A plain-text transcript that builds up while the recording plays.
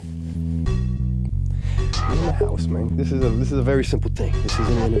the house, man. This is a very simple thing. This is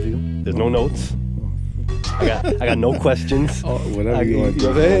an interview. There's no notes. I got no questions. Oh, whatever you want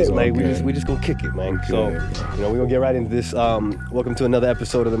to do. do. Like we just gonna kick it, man. Okay. So we're gonna get right into this. Welcome to another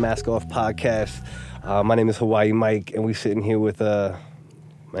episode of the Mask Off Podcast. My name is Hawaii Mike, and we sitting here with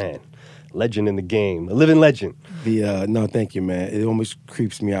legend in the game, a living legend. No, thank you, man. It almost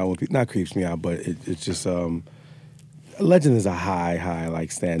creeps me out when people, not creeps me out, but it's just legend is a high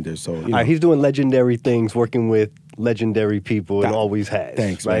like standard. So All right, he's doing legendary things, working with legendary people, and always has.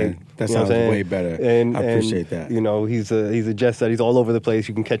 Thanks, right? man. That sounds way better. And I appreciate that. You know, he's a jet set. He's all over the place.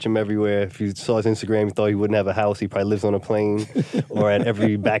 You can catch him everywhere. If you saw his Instagram, you thought he wouldn't have a house. He probably lives on a plane, or at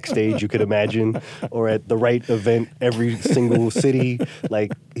every backstage you could imagine, or at the right event, every single city.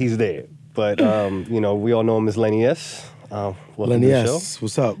 Like, he's there. But we all know him as Lenny S. Lenny S.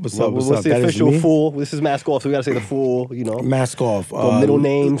 What's up? What's up? What's the official full? This is Mask Off, so we gotta say the full. Mask Off. Go middle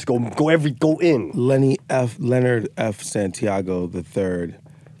names. Go in. Leonard F. Santiago III,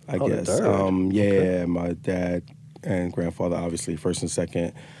 I guess. The third. Okay. My dad and grandfather, obviously, first and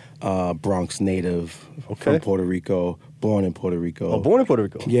second. Bronx native from Puerto Rico, born in Puerto Rico. Oh, born in Puerto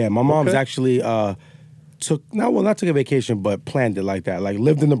Rico. Yeah, my mom's actually took a vacation, but planned it like that. Like,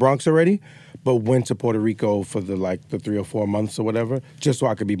 lived in the Bronx already, but went to Puerto Rico for the 3 or 4 months or whatever, just so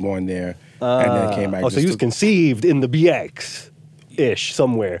I could be born there, and then came back. Oh, so you was conceived in the BX-ish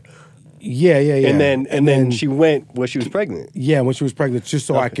somewhere. Yeah. And then she went when she was pregnant. Yeah, when she was pregnant, just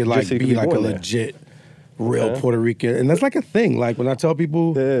so I could be like a legit, real Puerto Rican. And that's like a thing. Like, when I tell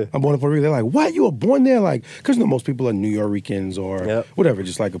people I'm born in Puerto Rico, they're like, "What? You were born there?" Like, because most people are New Yorkers or whatever,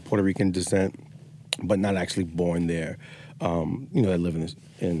 just like a Puerto Rican descent, but not actually born there. They live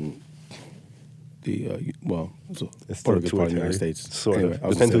in it's Puerto Rico's part of the United States. Sort of.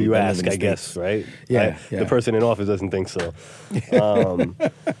 Depends who you ask, I guess, right? Yeah. The person in office doesn't think so. But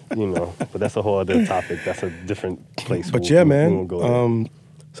that's a whole other topic. That's a different place. But man.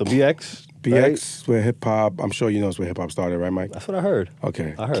 So BX, right? Where hip hop. I'm sure you know it's where hip hop started, right, Mike? That's what I heard.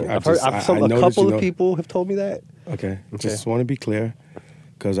 Okay. I heard. A couple of people have told me that. Okay. Just want to be clear,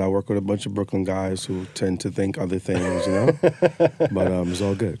 because I work with a bunch of Brooklyn guys who tend to think other things, But it's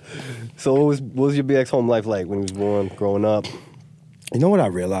all good. So what was your BX home life like when you was born, growing up? You know what I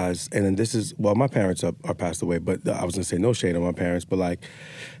realized, and then this is, my parents are passed away, but I was going to say no shade on my parents, but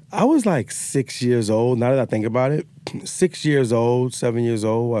I was 6 years old, now that I think about it, 6 years old, 7 years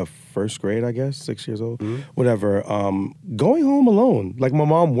old, first grade, I guess, 6 years old, whatever, going home alone. Like, my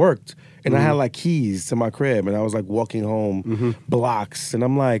mom worked, and I had keys to my crib, and I was walking home blocks, and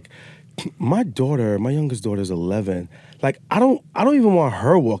I'm like, my youngest daughter is 11. I don't even want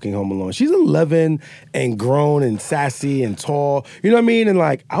her walking home alone. She's 11 and grown and sassy and tall. You know what I mean? And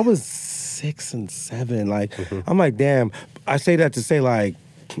I was 6 and 7. I'm like, damn. I say that to say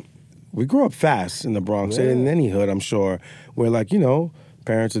we grew up fast in the Bronx and in any hood, I'm sure, where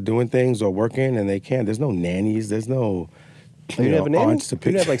parents are doing things or working and they can't. There's no nannies. There's no aunts to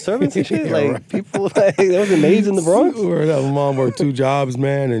pick. You have servants and shit. People there was a maids in the Bronx. My mom worked 2 jobs,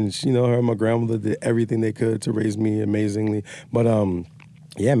 man, and her and my grandmother did everything they could to raise me amazingly. But man,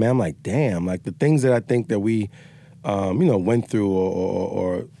 I'm like, damn, the things that I think that we went through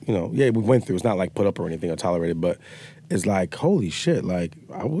or we went through. It's not put up or anything or tolerated, but it's holy shit. I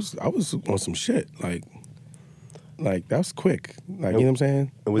was on some shit. That's quick. You know what I'm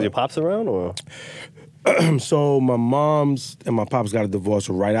saying? And was your pops around or? So my mom's and my pops got a divorce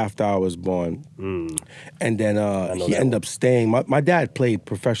right after I was born. And then he ended up staying. My dad played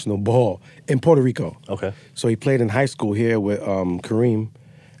professional ball in Puerto Rico. Okay. So he played in high school here with Kareem.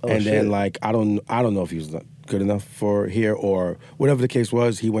 Then I don't know if he was good enough for here or whatever the case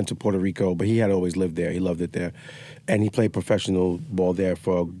was. He went to Puerto Rico, but he had always lived there. He loved it there. And he played professional ball there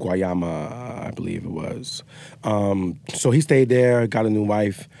for Guayama, I believe it was. So he stayed there, got a new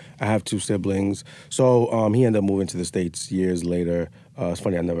wife. I have 2 siblings. So he ended up moving to the States years later. It's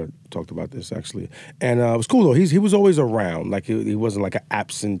funny, I never talked about this, actually. And it was cool, though. He was always around. He wasn't an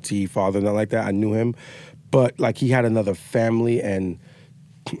absentee father, nothing like that. I knew him. But, he had another family, and,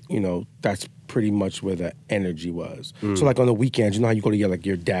 that's pretty much where the energy was. So, on the weekends, you know how you go to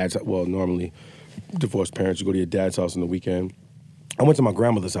your dad's, normally divorced parents, you go to your dad's house on the weekend. I went to my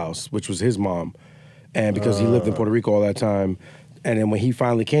grandmother's house, which was his mom. And because he lived in Puerto Rico all that time, and then when he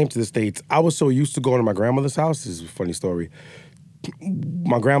finally came to the States, I was so used to going to my grandmother's house. This is a funny story.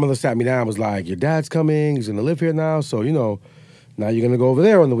 My grandmother sat me down and was like, your dad's coming, he's gonna live here now, so, now you're gonna go over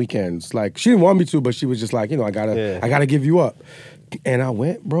there on the weekends. She didn't want me to, but she was just I gotta give you up. And I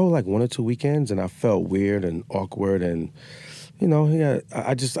went, bro, 1 or 2 weekends, and I felt weird and awkward and I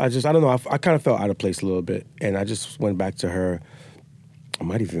don't know. I kind of felt out of place a little bit, and I just went back to her I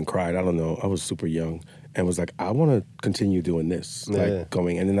might have even cried. I don't know. I was super young and was like, I want to continue doing this,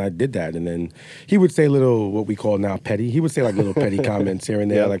 going. And then I did that. And then he would say little, what we call now petty. He would say like little petty comments here and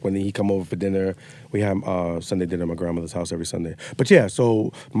there, like when he come over for dinner. We have Sunday dinner at my grandmother's house every Sunday. But yeah,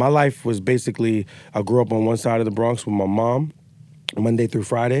 so my life was basically, I grew up on one side of the Bronx with my mom, Monday through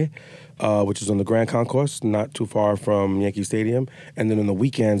Friday. Which is on the Grand Concourse, not too far from Yankee Stadium. And then on the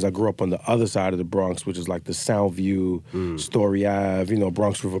weekends, I grew up on the other side of the Bronx, which is like the Soundview, Story Ave,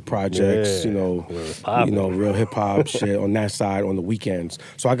 Bronx River Projects, real hip hop shit on that side on the weekends.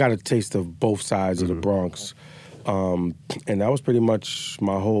 So I got a taste of both sides of the Bronx. And that was pretty much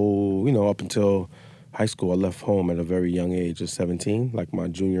my whole, up until high school. I left home at a very young age of 17, like my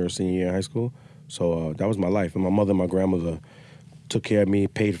junior or senior year in high school. So that was my life. And my mother and my grandmother took care of me,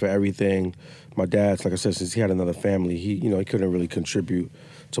 paid for everything. My dad's, like I said, since he had another family, he couldn't really contribute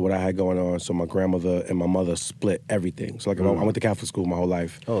to what I had going on. So my grandmother and my mother split everything. So like I went to Catholic school my whole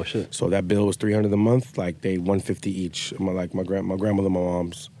life. Oh shit! So that bill was $300 a month. Like they $150 each. My grandmother, my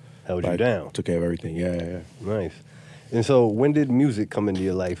mom's held you down. Took care of everything. Yeah. Nice. And so when did music come into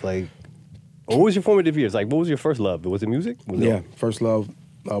your life? Like, what was your formative years? Like, what was your first love? Was it music? First love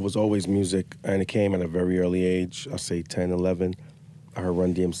was always music, and it came at a very early age. I say 10, 11. I heard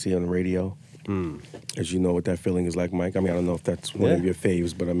Run DMC on the radio. As you know what that feeling is like, Mike. I mean, I don't know if that's one of your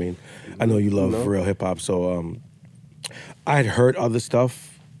faves, but I mean, I know you love real hip hop. So I had heard other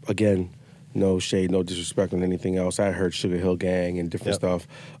stuff. Again, no shade, no disrespect on anything else. I had heard Sugar Hill Gang and different stuff.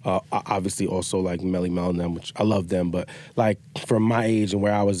 Obviously also like Melly Mel and them, which I love them. But like from my age and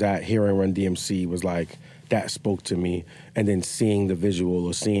where I was at, hearing Run DMC was like, that spoke to me. And then seeing the visual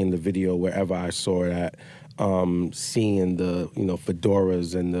or seeing the video wherever I saw it at, seeing the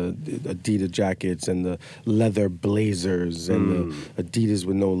fedoras and the Adidas jackets and the leather blazers and the Adidas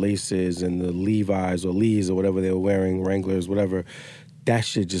with no laces and the Levi's or Lees or whatever they were wearing, Wranglers, whatever. That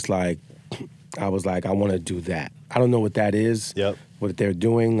shit just like, I was like, I want to do that. I don't know what that is, what they're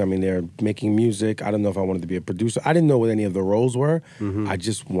doing. I mean, they're making music. I don't know if I wanted to be a producer. I didn't know what any of the roles were. I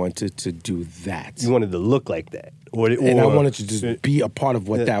just wanted to do that. You wanted to look like that. And I wanted to just be a part of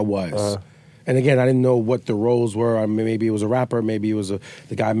what that was. And again, I didn't know what the roles were. I mean, maybe it was a rapper, maybe it was the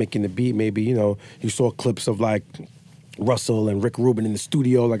guy making the beat, maybe, you saw clips of like Russell and Rick Rubin in the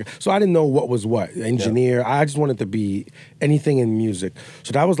studio. So I didn't know what was what, engineer. I just wanted to be anything in music.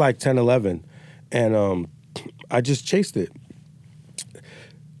 So that was like 10, 11. And I just chased it.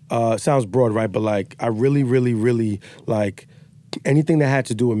 Sounds broad, right? But like, I really, really, really like anything that had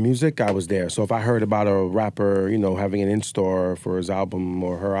to do with music, I was there. So if I heard about a rapper, having an in-store for his album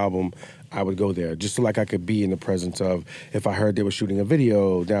or her album, I would go there just so like I could be in the presence of, if I heard they were shooting a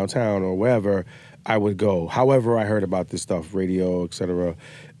video downtown or wherever, I would go. However, I heard about this stuff, radio, etc.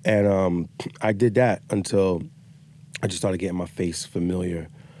 And I did that until I just started getting my face familiar.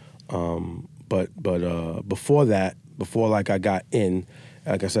 But before that, before like I got in,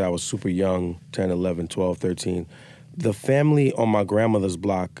 like I said, I was super young, 10, 11, 12, 13. The family on my grandmother's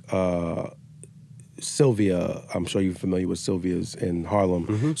block, Sylvia, I'm sure you're familiar with Sylvia's in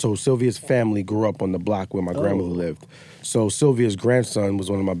Harlem. So Sylvia's family grew up on the block where my grandmother lived. So Sylvia's grandson was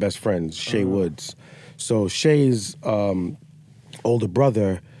one of my best friends, Shay Woods. So Shay's older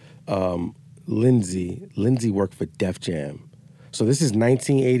brother, Lindsay worked for Def Jam. So this is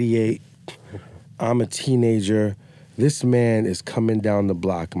 1988. I'm a teenager. This man is coming down the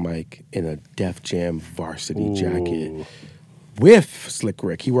block, Mike, in a Def Jam varsity jacket. With Slick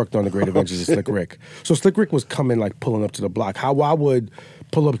Rick. He worked on the Great Adventures of Slick Rick. So Slick Rick was coming, like, pulling up to the block. How I would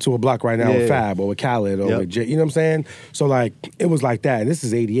pull up to a block right now with Fab or with Khaled or with Jay, you know what I'm saying? So, like, it was like that. And this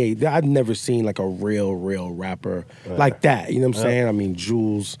is 88. I'd never seen, like, a real rapper like that. You know what I'm saying? I mean,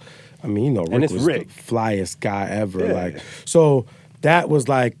 Jules. I mean, Rick was the flyest guy ever. Like, so that was,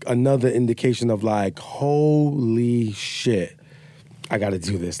 like, another indication of, like, holy shit, I got to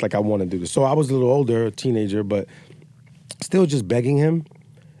do this. Like, I want to do this. So I was a little older, a teenager, but still just begging him,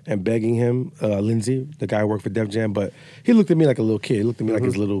 Lindsay, the guy who worked for Def Jam, but he looked at me like a little kid. He looked at me like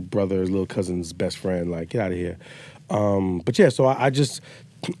his little brother, his little cousin's best friend, like, get out of here. But yeah, so I just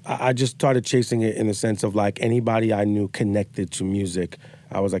started chasing it in the sense of like anybody I knew connected to music.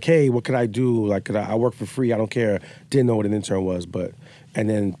 I was like, hey, what could I do? Like, I work for free? I don't care. Didn't know what an intern was, and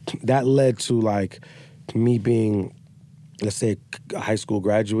then that led to like me being, let's say, a high school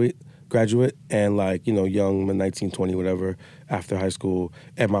graduate and like, young, 19, 20, whatever, after high school,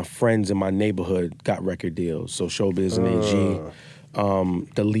 and my friends in my neighborhood got record deals. So Showbiz and AG,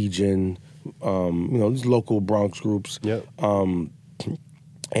 the Legion, these local Bronx groups.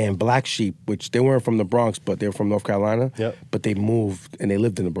 And Black Sheep, which they weren't from the Bronx, but they were from North Carolina. But they moved and they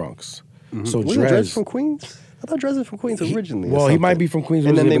lived in the Bronx. So Wasn't Drez from Queens? I thought Drez was from Queens originally. Well, he might be from Queens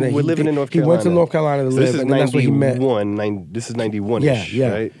and then originally. they were living in North Carolina. He went to North Carolina to live, and then that's where he met. This is 91-ish,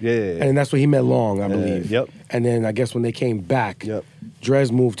 right? Yeah. And that's where he met Long, I believe. Yep. And then I guess when they came back,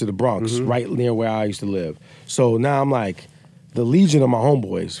 Drez moved to the Bronx, right near where I used to live. So now I'm like, the legion of my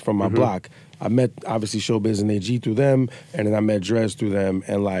homeboys from my block. I met, obviously, Showbiz and AG through them, and then I met Drez through them,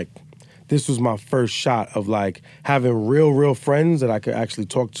 and like, this was my first shot of like having real friends that I could actually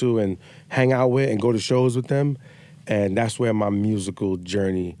talk to and hang out with and go to shows with them. And that's where my musical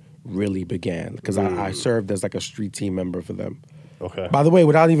journey really began, because I served as like a street team member for them. Okay. By the way,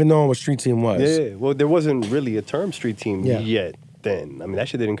 without even knowing what street team was. Yeah. Well, there wasn't really a term street team yet then. I mean, that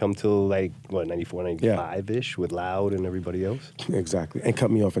shit didn't come till like, 94, 95-ish with Loud and everybody else. Exactly. And cut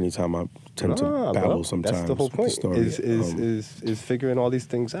me off anytime I tend to babble sometimes. That's the whole point, is figuring all these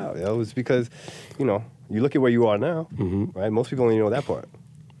things out. You know? It's because, you look at where you are now, right? Most people only know that part.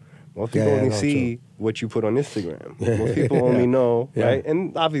 Most people only see what you put on Instagram. Most people only know, right?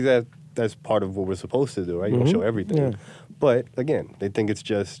 And obviously that's part of what we're supposed to do, right? You don't show everything. Yeah. But again, they think it's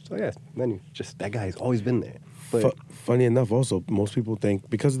just, just that guy's always been there. But funny enough, also, most people think,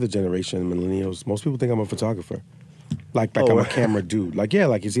 because of the generation, millennials, most people think I'm a photographer. Like I'm a camera dude. Like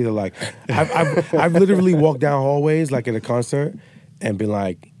it's either like, I've literally walked down hallways, like at a concert, and been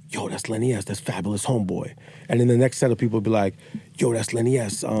like, yo, that's Lenny S, that's Fabulous Homeboy. And then the next set of people be like, yo, that's Lenny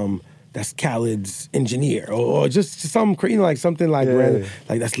S, that's Khaled's engineer, or just some crazy, like something like random,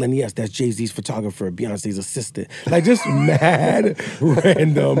 like that's Lenny S, that's Jay-Z's photographer, Beyonce's assistant, like just mad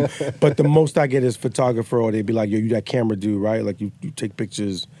random. But the most I get is photographer, or they'd be like, yo, you that camera dude, right? Like you take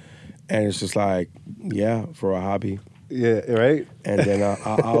pictures, and it's just like, yeah, for a hobby. Yeah, right. And then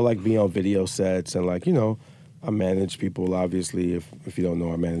I'll like be on video sets, and like, I manage people, obviously. If you don't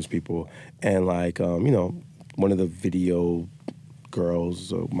know, I manage people, and like, one of the video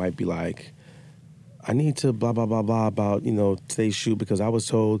girls might be like, I need to blah, blah, blah, blah about, today's shoot because I was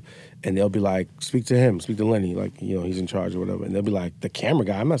told, and they'll be like, speak to Lenny, like, he's in charge or whatever. And they'll be like, the camera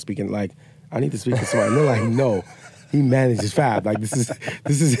guy, I'm not speaking, like, I need to speak to somebody. And they're like, no, he manages Fab. Like, this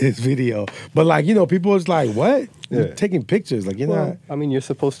is his video. But like, people is like, what? You're taking pictures. Like, you're not. I mean, you're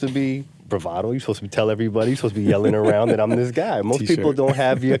supposed to be bravado. You're supposed to tell everybody. You're supposed to be yelling around that I'm this guy. Most people don't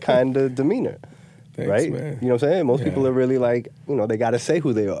have your kind of demeanor. Thanks, right? Man. You know what I'm saying? Most people are really like, they got to say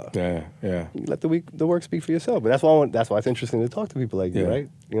who they are. Yeah. You let the work speak for yourself. But that's why it's interesting to talk to people like you, right?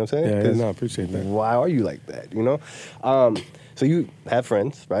 You know what I'm saying? Yeah, no, I appreciate that. Why are you like that, So you have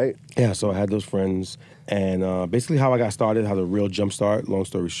friends, right? Yeah, so I had those friends. And basically how I got started, how the real jump start, long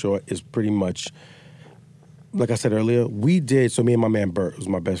story short, is pretty much, like I said earlier, me and my man Bert, who's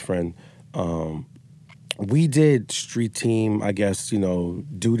my best friend, we did street team, I guess,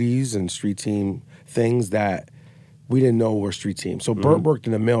 duties and street team things that we didn't know were street team. So Bert worked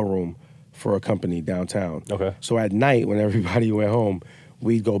in the mailroom for a company downtown. Okay. So at night, when everybody went home,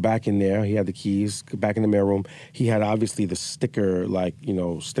 we'd go back in there. He had the keys, go back in the mailroom. He had obviously the sticker,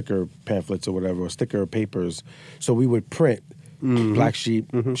 sticker pamphlets or whatever, or sticker papers. So we would print Black Sheep,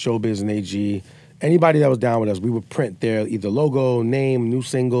 Showbiz, and AG. Anybody that was down with us, we would print their either logo, name, new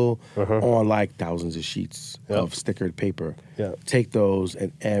single on like thousands of sheets of stickered paper. Take those,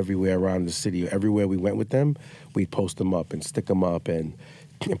 and everywhere around the city, everywhere we went with them, we'd post them up and stick them up and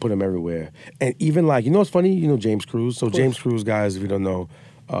put them everywhere. And even like, what's funny? James Cruz. So James Cruz, guys, if you don't know,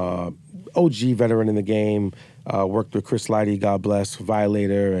 OG veteran in the game, worked with Chris Lighty, God bless,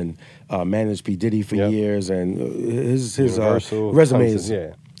 Violator, and managed P. Diddy for years. And his resumes.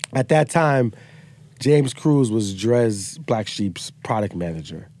 At that time, James Cruz was Drez Black Sheep's product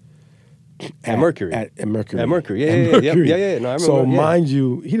manager. At Mercury. At Mercury. At Mercury, yeah. No, I remember. So mind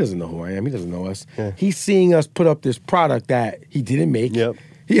you, he doesn't know who I am. He doesn't know us. Yeah. He's seeing us put up this product that he didn't make. Yep.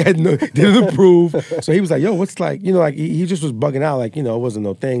 He didn't approve. So he was like, yo, what's like, he just was bugging out. Like, it wasn't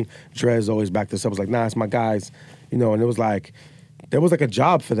no thing. Drez always backed us up. I was like, nah, it's my guys. And it was like, there was like a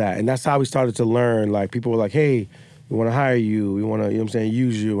job for that. And that's how we started to learn. Like, people were like, hey, we want to hire you. We want to,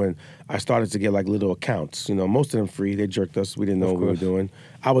 use you. And I started to get like little accounts. Most of them free. They jerked us. We didn't know what we were doing.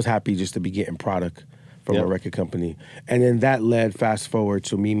 I was happy just to be getting product from a record company. And then that led, fast forward,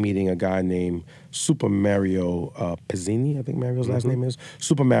 to me meeting a guy named Super Mario Pizzini, I think Mario's last name is.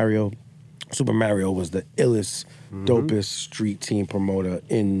 Super Mario. Super Mario was the illest, dopest street team promoter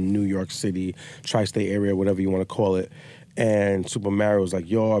in New York City, tri-state area, whatever you want to call it. And Super Mario was like,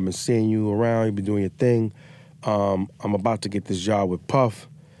 yo, I've been seeing you around. You've been doing your thing. I'm about to get this job with Puff.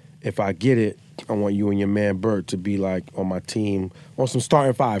 If I get it, I want you and your man Bert to be like on my team on some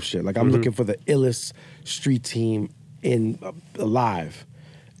starting five shit. Like, I'm looking for the illest street team alive.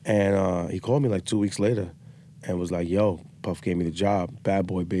 And he called me like 2 weeks later and was like, yo, Puff gave me the job. Bad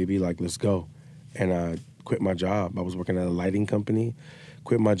boy, baby. Like, let's go. And quit my job. I was working at a lighting company.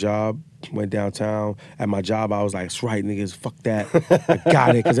 Quit my job, went downtown. At my job, I was like, that's right, niggas, fuck that. I got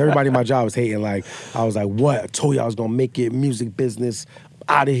it. Because everybody in my job was hating. Like, I was like, what? I told you I was going to make it, music business,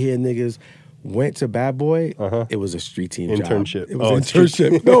 out of here, niggas. Went to Bad Boy. It was a street team internship. Job. It was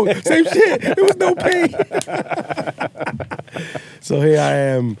internship. No, same shit. It was no pay. So here I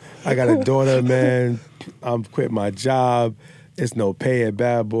am. I got a daughter, man. I'm quit my job. It's no pay at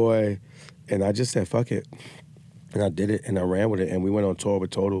Bad Boy. And I just said, fuck it. And I did it, and I ran with it, and we went on tour with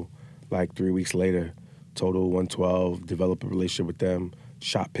Total like 3 weeks later. Total 112, developed a relationship with them,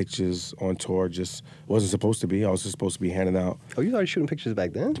 shot pictures on tour, just wasn't supposed to be. I was just supposed to be handing out. Oh, you started shooting pictures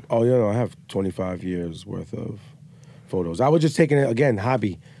back then? Oh, you know, I have 25 years worth of photos. I was just taking it, again,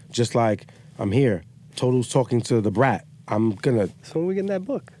 hobby, just like I'm here. Total's talking to the brat. I'm gonna... So when we get in that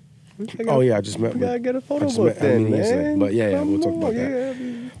book? I just met... We gotta get a photo book then, man. But yeah, we'll talk about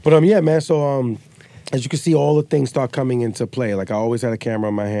that. But yeah, man, so... as you can see, all the things start coming into play. Like, I always had a camera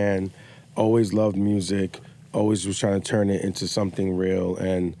in my hand, always loved music, always was trying to turn it into something real.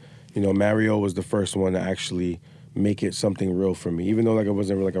 And, you know, Mario was the first one to actually make it something real for me. Even though, like, it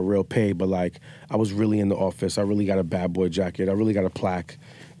wasn't like a real pay, but, like, I was really in the office. I really got a Bad Boy jacket. I really got a plaque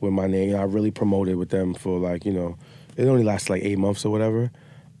with my name. I really promoted with them for, like, you know, it only lasted, like, 8 months or whatever.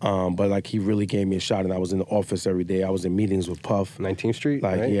 But, like, he really gave me a shot, and I was in the office every day. I was in meetings with Puff. 19th Street,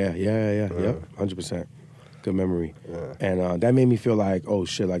 like, right? Yeah, 100%. Good memory. And that made me feel like, oh,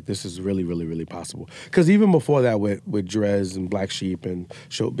 shit, like, this is really, really, really possible. Because even before that with Drez and Black Sheep and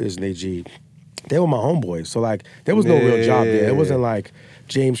Showbiz and AG, they were my homeboys. So, like, there was no real job there. It wasn't like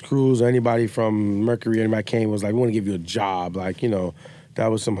James Cruz or anybody from Mercury or anybody came was like, we want to give you a job. Like, you know,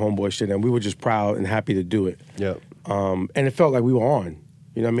 that was some homeboy shit. And we were just proud and happy to do it. Yep. And it felt like we were on.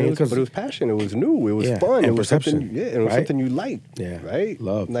 You know what I mean? But it was passion. It was new. It was fun. And it was perception. Something, it was something you liked. Yeah. Right?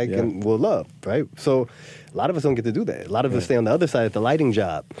 Love. Like, yeah. love, right? So a lot of us don't get to do that. A lot of us stay on the other side at the lighting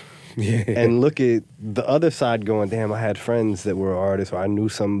job. Yeah. And look at the other side going, damn, I had friends that were artists, or I knew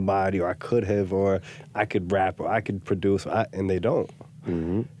somebody, or I could have, or I could rap, or I could produce, and they don't.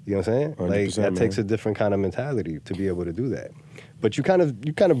 Mm-hmm. You know what I'm saying? Like, that takes a different kind of mentality to be able to do that. But you kind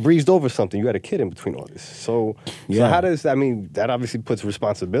of breezed over something. You had a kid in between all this. So how does, I mean, that obviously puts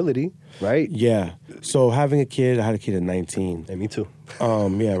responsibility, right? Yeah. So having a kid, I had a kid at 19. And me too.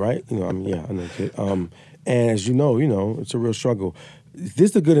 Yeah, right? You know, I know a kid. And as you know, it's a real struggle. This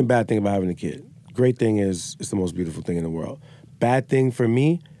is the good and bad thing about having a kid. Great thing is it's the most beautiful thing in the world. Bad thing for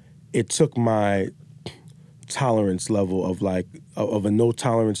me, it took my tolerance level of a no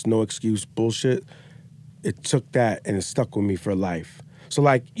tolerance, no excuse bullshit. It took that and it stuck with me for life. So,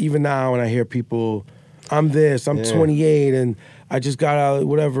 like, even now when I hear people, I'm 28 and I just got out,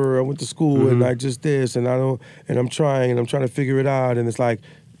 whatever, I went to school and I just this and I'm trying to figure it out. And it's like,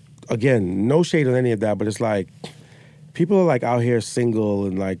 again, no shade on any of that, but it's like, people are like out here single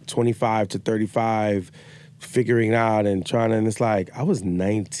and like 25 to 35 figuring out and trying to, and it's like, I was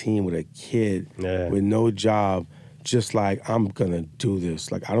 19 with a kid with no job, just like, I'm gonna do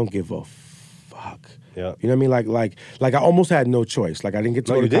this. Like, I don't give a fuck. Yeah. You know what I mean? Like I almost had no choice. Like, I didn't get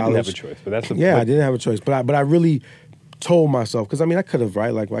to go to college. You didn't have a choice, but that's the I didn't have a choice. But I really told myself, because I mean, I could have,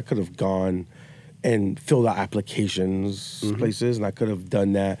 right? Like, I could have gone and filled out applications places, and I could have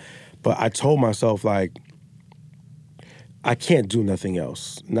done that. But I told myself, like, I can't do nothing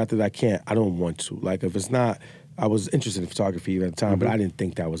else. Not that I can't, I don't want to. Like, if it's not, I was interested in photography at the time, but I didn't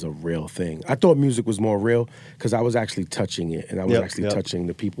think that was a real thing. I thought music was more real because I was actually touching it, and I was actually touching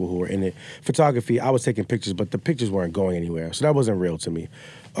the people who were in it. Photography, I was taking pictures, but the pictures weren't going anywhere, so that wasn't real to me.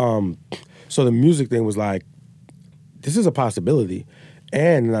 So the music thing was like, this is a possibility.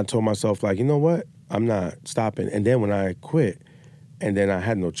 And I told myself, like, you know what? I'm not stopping. And then when I quit, and then I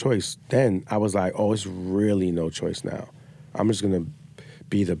had no choice, then I was like, oh, it's really no choice now. I'm just going to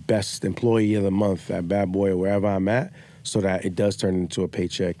be the best employee of the month at Bad Boy or wherever I'm at, so that it does turn into a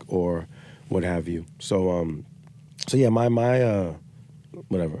paycheck or what have you. So, yeah, my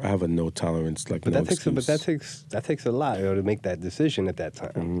whatever. I have a no tolerance, like, but no excuse. that takes a lot, to make that decision at that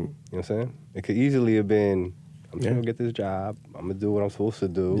time. You know what I'm saying? It could easily have been, I'm just gonna get this job. I'm gonna do what I'm supposed to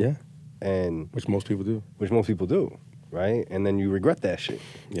do. Yeah. And which most people do, right? And then you regret that shit.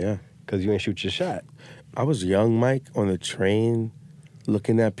 Yeah. Because you ain't shoot your shot. I was young, Mike, on the train,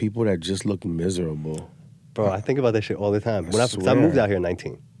 looking at people that just looked miserable. Bro, I think about that shit all the time. I moved out here at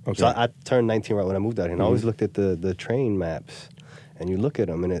 19. Okay. So I turned 19 right when I moved out here. And I always looked at the train maps. And you look at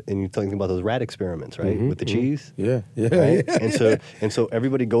them, and you're talking about those rat experiments, right? With the cheese. Yeah. Right? And so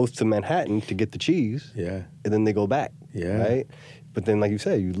everybody goes to Manhattan to get the cheese. Yeah. And then they go back. Yeah. Right? But then, like you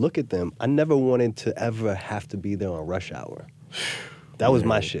said, you look at them. I never wanted to ever have to be there on rush hour. That was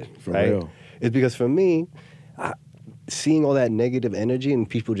my shit, for right? real. It's because for me, seeing all that negative energy and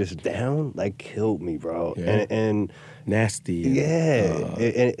people just down, like, killed me, bro. Yeah. And nasty. And,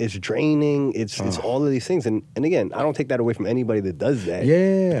 it's draining. It's all of these things. And again, I don't take that away from anybody that does that.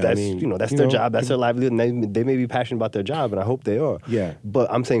 Yeah, That's that's their job. That's their livelihood. And they may be passionate about their job, and I hope they are. Yeah.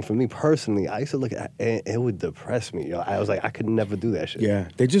 But I'm saying for me personally, I used to look at it, and it would depress me. I was like, I could never do that shit. Yeah,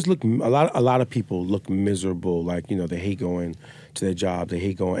 they just look. A lot of people look miserable. Like they hate going to their job. They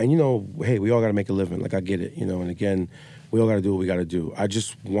hate going. And hey, we all got to make a living. Like I get it. And again, we all got to do what we got to do. I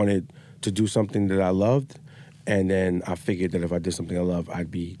just wanted to do something that I loved. And then I figured that if I did something I love,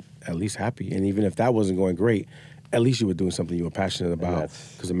 I'd be at least happy. And even if that wasn't going great, at least you were doing something you were passionate about.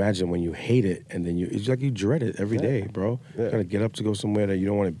 Because imagine when you hate it and then it's like you dread it every day, bro. You gotta get up to go somewhere that you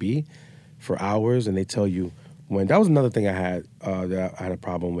don't want to be for hours, and they tell you when. That was another thing I had that I had a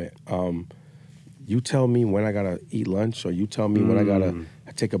problem with. You tell me when I gotta eat lunch, or you tell me when I gotta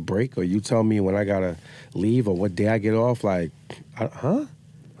take a break, or you tell me when I gotta leave, or what day I get off. Like, huh?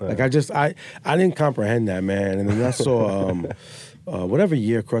 Like I didn't comprehend that, man. And then I saw whatever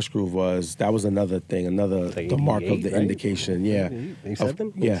year Crush Groove was. That was another thing, like the mark of the indication. Yeah,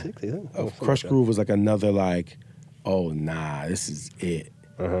 87, yeah. 86, yeah. Crush Groove was like another like, oh nah, this is it.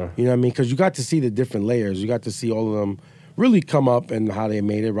 You know what I mean? Because you got to see the different layers. You got to see all of them really come up and how they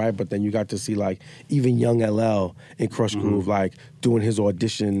made it, right? But then you got to see like even young LL in Crush Groove, like doing his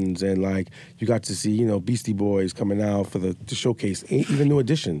auditions, and like you got to see Beastie Boys coming out for the showcase, even New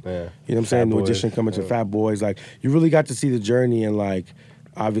Edition. Yeah. You know what I'm saying? New Edition coming to Fat Boys. Like you really got to see the journey, and like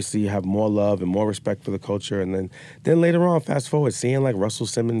obviously have more love and more respect for the culture. And then later on, fast forward, seeing like Russell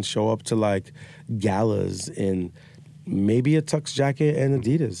Simmons show up to like galas in maybe a tux jacket and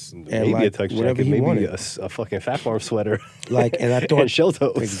Adidas, and maybe like, a tux whatever jacket, he maybe wanted. a fucking Fat Farm sweater, like, and I thought and shell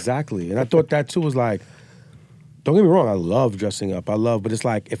toes. Exactly, and I thought that too was like, don't get me wrong, I love dressing up, but it's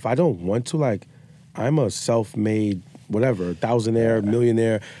like if I don't want to, like, I'm a self-made whatever, thousandaire,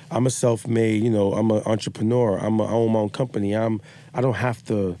 millionaire. I'm a self-made, I'm an entrepreneur. I own my own company. I don't have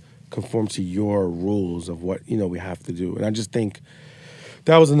to conform to your rules of what we have to do, and I just think.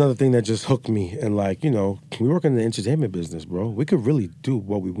 That was another thing that just hooked me. And like, we work in the entertainment business, bro. We could really do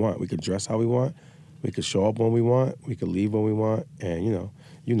what we want. We could dress how we want. We could show up when we want. We could leave when we want. And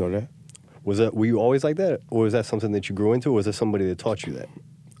you know that. Were you always like that? Or was that something that you grew into? Or was there somebody that taught you that?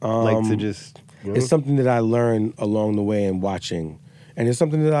 Like to just... It's something that I learned along the way and watching. And it's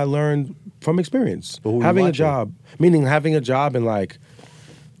something that I learned from experience. Having a job. Meaning having a job and like...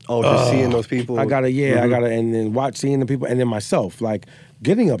 Oh, just seeing those people? I gotta, and then seeing the people, and then myself, like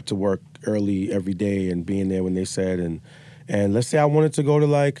getting up to work early every day and being there when they said, and let's say I wanted to go to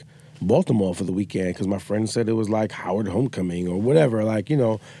like Baltimore for the weekend because my friend said it was like Howard Homecoming or whatever, like,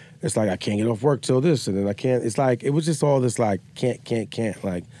 it's like I can't get off work till this, and then I can't, it's like, it was just all this like, can't,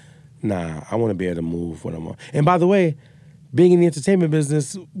 like, nah, I want to be able to move when I'm on. And by the way, being in the entertainment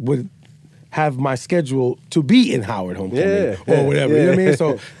business would have my schedule to be in Howard Homecoming or whatever. You know what I mean?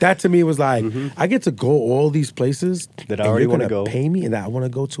 So that to me was like, I get to go all these places that I already want to go, pay me, and that I want to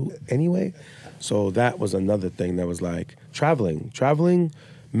go to anyway. So that was another thing that was like traveling. Traveling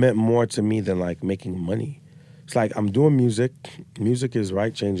meant more to me than like making money. It's like I'm doing music. Music is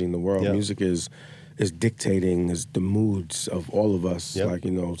changing the world. Yep. Music is dictating the moods of all of us. Yep.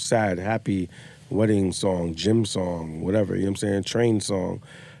 Like, sad, happy, wedding song, gym song, whatever. You know what I'm saying? Train song.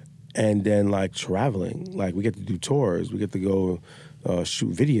 And then like traveling, like we get to do tours, we get to go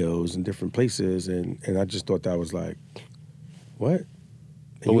shoot videos in different places, and I just thought that was like, what?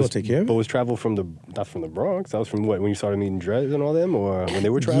 And you gonna take care of it? But was travel not from the Bronx? That was from when you started meeting Dres and all them, or when they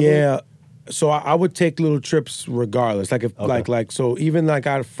were traveling? Yeah. So I would take little trips regardless. Like if like so even like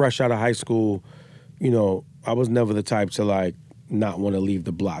I fresh out of high school, I was never the type to like not want to leave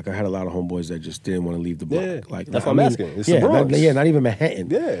the block. I had a lot of homeboys that just didn't want to leave the block. Yeah, like that's what I'm asking. It's the Bronx. Not even Manhattan.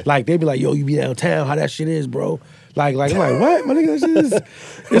 Yeah. Like they'd be like, yo, you be downtown, how that shit is, bro. Like I'm like, what? My nigga, that shit is,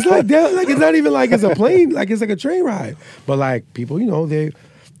 it's like that, like it's not even like it's a plane, like it's like a train ride. But like people,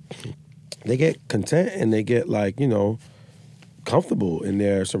 they get content and they get like, comfortable in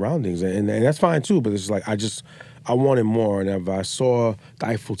their surroundings. And that's fine too, but it's like I wanted more, and if I saw the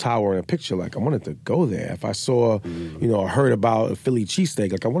Eiffel Tower in a picture, like I wanted to go there. If I saw, I heard about a Philly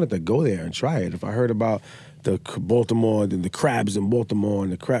cheesesteak, like I wanted to go there and try it. If I heard about the Baltimore, the crabs in Baltimore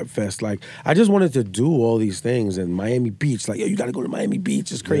and the Crab Fest, like I just wanted to do all these things. And Miami Beach, like, yo, you gotta go to Miami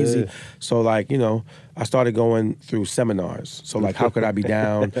Beach, it's crazy. Yeah. So like, I started going through seminars. So like, how could I be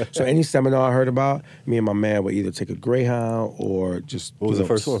down? So any seminar I heard about, me and my man would either take a Greyhound or just what was the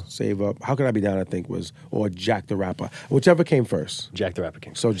first one? Save up. How Could I Be Down? I think was, or Jack the Rapper, whichever came first. Jack the Rapper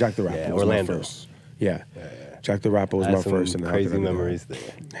came. So Jack the Rapper was Orlando my first. Yeah. Jack the Rapper was I had my some first. And crazy memories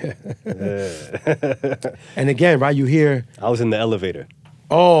there. Yeah. And again, right, you hear... I was in the elevator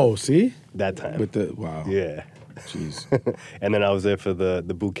Oh, see? that time. With the... Wow. Yeah. Jeez. And then I was there for the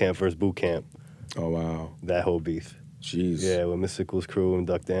boot camp, first boot camp. Oh, wow. That whole beef. Jeez. Yeah, with Mystical's crew and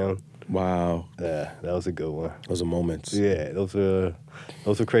Duck Down. Wow. Yeah, that was a good one. Those are moments. Yeah, those were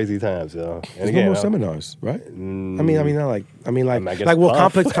crazy times, yo. And There's again, no more seminars, right? I mean, not like... I mean, like... I guess like, well,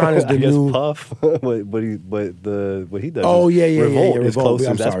 Puff. Complex Con is the I guess new... Puff, but what he does. Oh, is yeah, Revolt yeah. is Revolt. closest.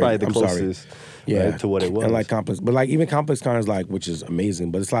 I'm That's sorry. probably the I'm sorry. closest. Yeah, right, to what it was. And like Complex, but like even Complex Con is like, which is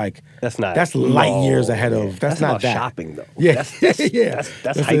amazing, but it's like that's light years ahead of. That's not about that shopping though. Yeah, yeah.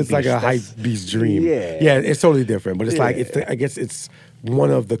 That's hype it's like a hype beast dream. Yeah, it's totally different. But it's like I guess it's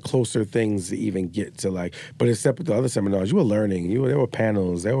one of the closer things to even get to like. But except with the other seminars, you were learning. There were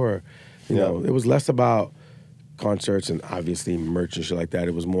panels. There were, you know, it was less about concerts and obviously merch and shit like that.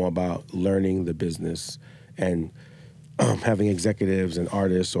 It was more about learning the business and having executives and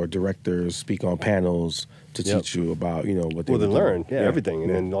artists or directors speak on panels to teach you about, you know, what they to learn, yeah, everything, and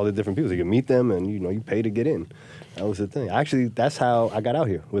then all the different people. So you can meet them, and you know, you pay to get in. That was the thing. Actually, that's how I got out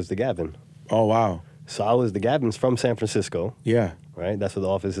here. Was the Gavin. Oh wow! So I was the Gavin's from San Francisco. Yeah. Right. That's where the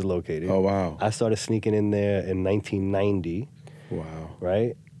office is located. Oh wow! I started sneaking in there in 1990. Wow.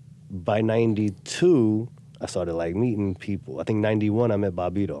 Right. By 92. I started like meeting people. I think 91 I met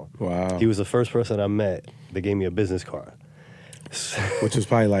Bobito. Wow. He was the first person I met that gave me a business card. Which was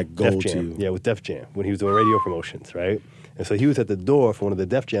probably like gold Def Jam. to you. Yeah, with Def Jam when he was doing radio promotions, right? And so he was at the door for one of the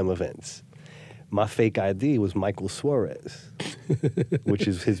Def Jam events. My fake ID was Michael Suarez, which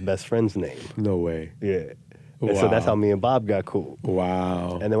is his best friend's name. No way. Yeah. And so that's how me and Bob got cool.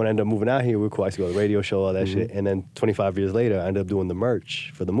 Wow. And then when I ended up moving out here, we were cool. I used to go to the radio show, all that shit. And then 25 years later, I ended up doing the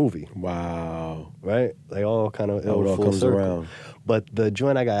merch for the movie. Wow. Right? Like all kind of it all full comes circle. around. But the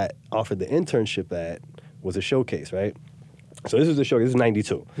joint I got offered the internship at was a showcase, right? So this was the show. This is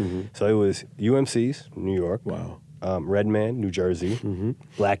 92. So it was UMC's, New York. Wow. Redman, New Jersey.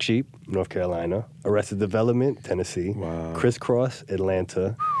 Black Sheep, North Carolina. Arrested Development, Tennessee. Wow. Crisscross,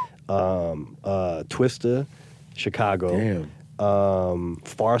 Atlanta. Twister, Chicago. Damn.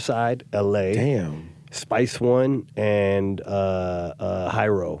 Farside, LA. Damn. Spice One and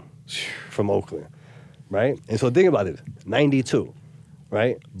Hyro from Oakland. Right? And so think about this. 92.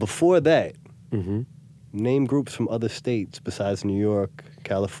 Right? Before that, name groups from other states besides New York,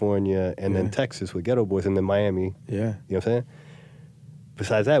 California, and then Texas with Ghetto Boys, and then Miami. Yeah. You know what I'm saying?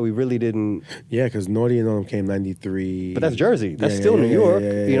 Besides that, we really didn't. Yeah, because Naughty and them came 93. But that's Jersey. That's still New York.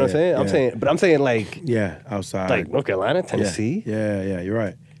 You know what I'm saying? Yeah. I'm saying like. Yeah, outside. Like North Carolina, Tennessee. Yeah, you're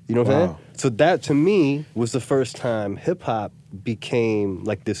right. You know what I'm saying? So that to me was the first time hip hop became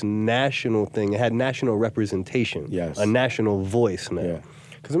like this national thing. It had national representation. Yes. A national voice now. Yeah.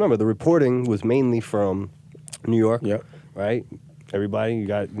 Because remember, the reporting was mainly from New York. Yep. Right? Everybody, you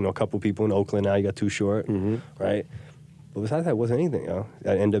got a couple people in Oakland now. You got Too Short. Right? But besides that, it wasn't anything, yo.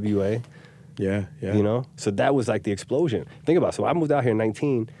 At NWA. Yeah. You know? So that was like the explosion. Think about it. So I moved out here in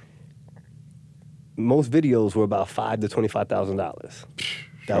 19. Most videos were about $5,000 to $25,000.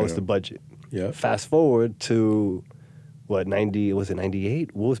 That was the budget. Yeah. Fast forward to, what, 90, was it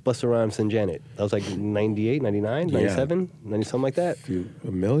 98? What was Busta Rhymes and Janet? That was like 98, 99, 97, 90, something like that?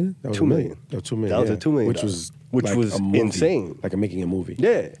 A million? That was $2 million. Oh, $2 million. That was a $2 million. Which like was a movie, insane. Like making a movie.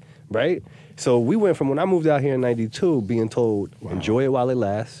 Yeah, right? So we went from when I moved out here in 92 being told, enjoy it while it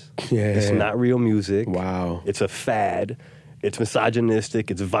lasts. Yeah. It's not real music. Wow. It's a fad. It's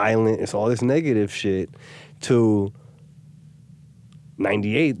misogynistic. It's violent. It's all this negative shit. To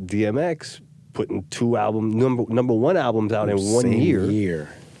 98, DMX putting number one albums out in 1 year.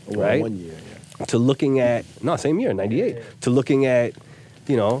 Right? 1 year, yeah. To looking at, same year, 98. To looking at,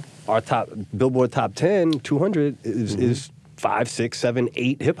 our top, Billboard Top 10, 200 is 5, 6, 7,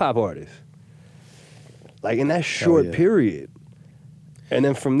 8 hip hop artists. Like in that short period. And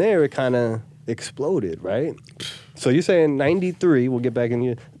then from there, it kind of exploded, right? So you're saying 93, we'll get back in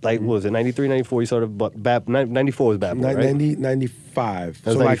here, like, what was it, 93, 94, you started, 94 was Bad Boy, right? 95. That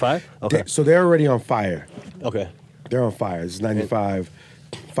was 95? Okay. So they're already on fire. Okay. They're on fire. It's 95,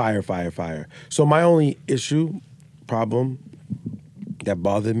 fire. So my only problem that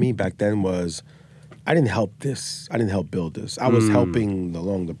bothered me back then was I didn't help this. I didn't help build this. I was helping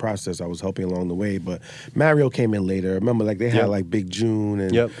along the process. I was helping along the way, but Mario came in later. Remember, like, they had, like, Big June,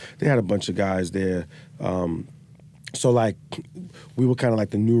 and they had a bunch of guys there. So, like, we were kind of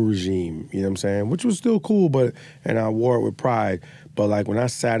like the new regime, you know what I'm saying? Which was still cool, and I wore it with pride. But, like, when I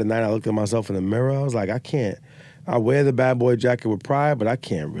sat at night, I looked at myself in the mirror, I was like, I wear the bad boy jacket with pride, but I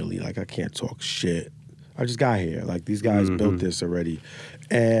can't talk shit I just got here. Like, these guys built this already.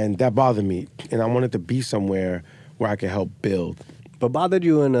 And that bothered me. And I wanted to be somewhere where I could help build. But bothered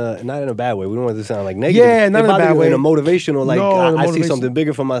you in not in a bad way. We don't want it to sound like negative. Yeah, not in a bad way. In a motivational, like, No, I see something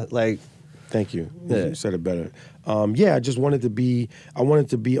bigger for my, like. Thank you. Yeah. You said it better. I just wanted to be,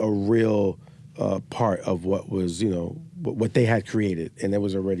 a real part of what was, what they had created. And it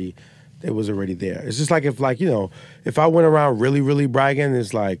was already there. It's just like if I went around really, really bragging,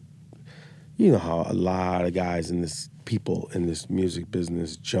 it's like, you know how a lot of guys in this music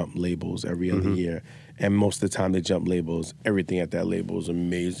business jump labels every other year. And most of the time they jump labels. Everything at that label is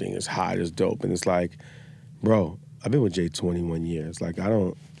amazing. It's hot, it's dope. And it's like, bro, I've been with Jay 21 years. Like, I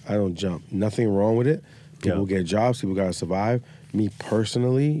don't jump. Nothing wrong with it. People get jobs. People got to survive. Me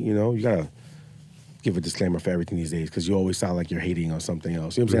personally, you got to give a disclaimer for everything these days because you always sound like you're hating on something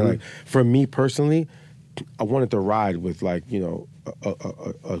else. You know what I'm saying? Like, for me personally, I wanted to ride with, like,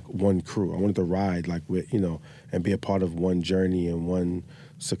 one crew. I wanted to ride, like, with, and be a part of one journey and one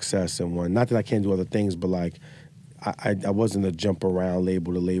success and one, not that I can't do other things, but, like, I wasn't a jump around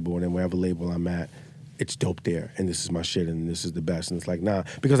label to label, and then wherever label I'm at, it's dope there, and this is my shit, and this is the best. And it's like, nah,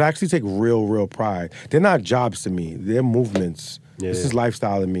 because I actually take real, real pride. They're not jobs to me. They're movements. Yeah. This is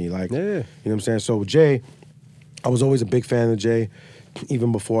lifestyle to me. Like, you know what I'm saying? So with Jay, I was always a big fan of Jay.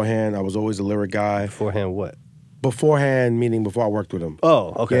 Even beforehand, I was always a lyric guy. Beforehand what? Beforehand, meaning before I worked with him.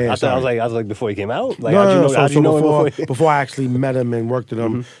 Oh, okay. Yeah, I was like before he came out? Like, no. How'd you know before I actually met him and worked with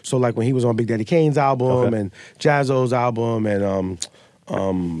him. So, like, when he was on Big Daddy Kane's album and Jazzo's album and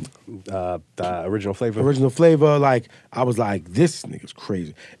Original Flavor, like, I was like, this nigga's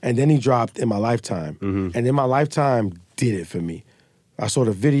crazy. And then he dropped In My Lifetime. And In My Lifetime did it for me. I saw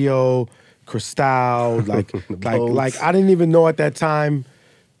the video, Cristal, like I didn't even know at that time.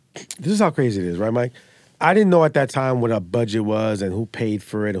 This is how crazy it is, right, Mike? I didn't know at that time what a budget was and who paid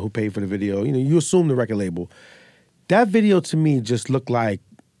for it and who paid for the video. You assume the record label. That video to me just looked like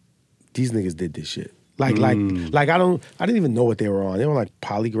these niggas did this shit. Like I didn't even know what they were on. They were like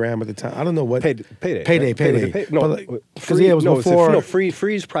Polygram at the time. I don't know what. Payday. No, because it was before.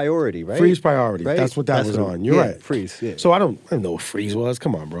 Freeze Priority, right? Freeze Priority. Right? That's what that was on. You're right. Freeze. Yeah. So I don't know what Freeze was.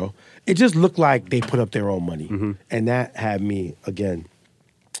 Come on, bro. It just looked like they put up their own money, and that had me again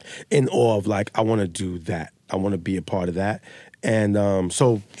in awe of, like, I want to do that. I want to be a part of that. And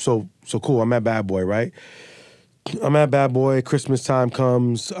so cool. I'm at Bad Boy, right? I'm at Bad Boy. Christmas time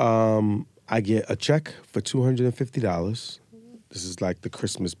comes. I get a check for $250. This is like the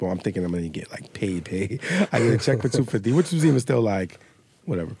Christmas ball. I'm thinking I'm gonna get like paid. I get a check for $250, which was even still like,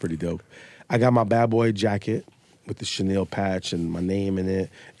 whatever, pretty dope. I got my Bad Boy jacket with the Chanel patch and my name in it,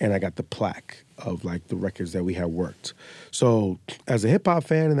 and I got the plaque of, like, the records that we had worked. So as a hip hop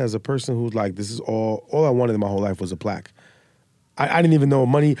fan and as a person who's like, this is all I wanted in my whole life was a plaque. I didn't even know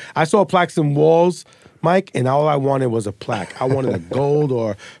money. I saw plaques in walls, Mike, and all I wanted was a plaque. I wanted a gold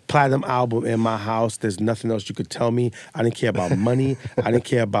or platinum album in my house. There's nothing else you could tell me. I didn't care about money. I didn't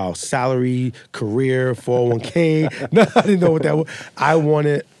care about salary, career, 401k. No, I didn't know what that was. I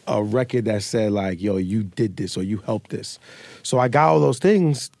wanted a record that said, like, yo, you did this or you helped this. So I got all those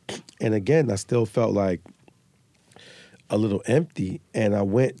things, and again, I still felt like a little empty. And I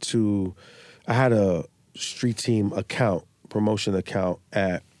had a street team account, promotion account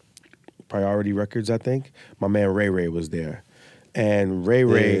at Priority Records, I think. My man Ray was there. And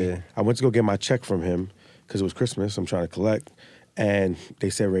Ray, I went to go get my check from him because it was Christmas. I'm trying to collect. And they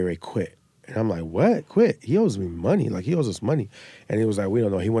said Ray quit. And I'm like, what? Quit? He owes me money. Like, he owes us money. And he was like, we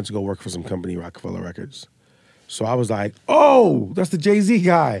don't know. He went to go work for some company, RocaFella Records. So I was like, oh, that's the Jay-Z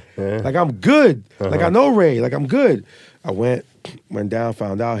guy. Like, I'm good. Like, I know Ray. Like, I'm good. I went down,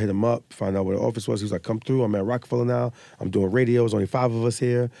 found out, hit him up, found out where the office was. He was like, come through. I'm at RocaFella now. I'm doing radio. There's only 5 of us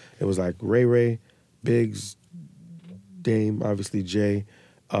here. It was like Ray, Biggs, Dame, obviously Jay,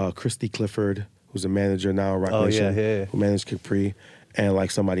 Christy Clifford, who's a manager now at Rocnation, who managed Capri, and,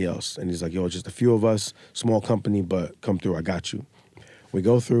 like, somebody else. And he's like, yo, just a few of us, small company, but come through. I got you. We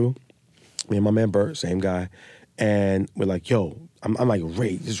go through, me and my man Bert, same guy, and we're like, yo, I'm like,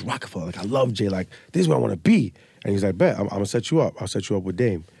 Ray, this is RocaFella. Like, I love Jay. Like, this is where I want to be. And he's like, bet, I'm going to set you up. I'll set you up with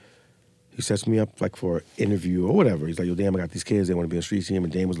Dame. He sets me up, like, for an interview or whatever. He's like, yo, Dame, I got these kids. They want to be on street team.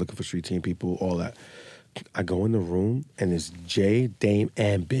 And Dame was looking for street team people, all that. I go in the room, and it's Jay, Dame,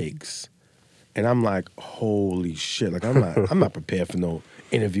 and Biggs. And I'm like, holy shit. Like, I'm not prepared for no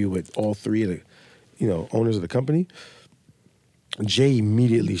interview with all 3 of the, owners of the company. Jay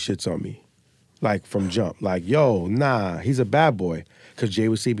immediately shits on me. Like, from jump. Like, yo, nah, he's a bad boy. Because Jay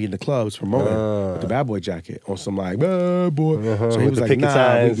would see me in the clubs promoting with the Bad Boy jacket on some, like, bad boy. So he was like,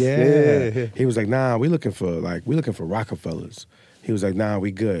 nah, he was like, nah, we looking for RocaFellas. He was like, nah,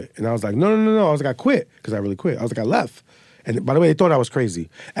 we good. And I was like, no. I was like, I quit, because I really quit. I was like, I left. And by the way, they thought I was crazy.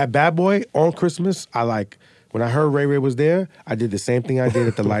 At Bad Boy, on Christmas, when I heard Ray Ray was there, I did the same thing I did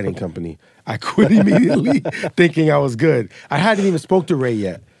at the lighting company. I quit immediately, thinking I was good. I hadn't even spoke to Ray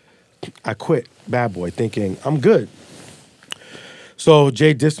yet. I quit Bad Boy, thinking I'm good. So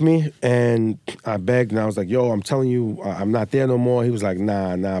Jay dissed me, and I begged, and I was like, yo, I'm telling you, I'm not there no more. He was like,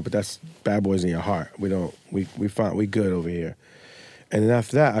 nah, but that's Bad Boys in your heart. We good over here. And then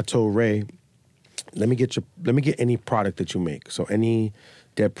after that, I told Ray, let me get any product that you make. So any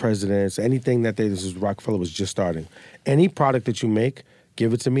Dead Presidents, anything this is RocaFella was just starting. Any product that you make,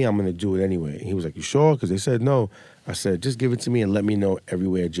 give it to me, I'm gonna do it anyway. He was like, you sure? Because they said no. I said, just give it to me and let me know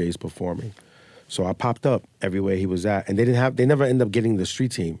everywhere Jay's performing. So I popped up everywhere he was at, and they never end up getting the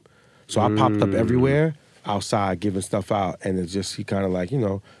street team. So I popped up everywhere outside giving stuff out, and it's just, he kind of like,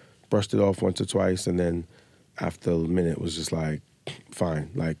 brushed it off once or twice, and then after a minute was just like,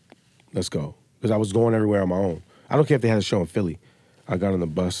 fine, like, let's go. Because I was going everywhere on my own. I don't care if they had a show in Philly. I got on the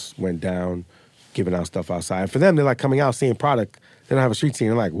bus, went down, giving out stuff outside. For them, they're like coming out, seeing product. They don't have a street team.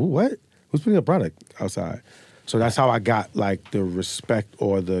 They're like, what? Who's putting a product outside? So that's how I got like the respect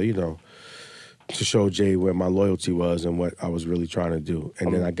or the, to show Jay where my loyalty was and what I was really trying to do.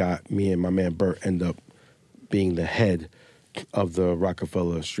 And then I got me and my man Bert end up being the head of the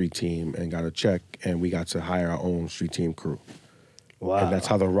RocaFella street team and got a check, and we got to hire our own street team crew. Wow. And that's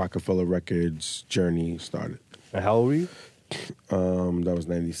how the RocaFella Records journey started. And how old were you? That was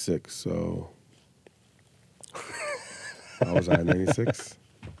 96, so how was I, 96?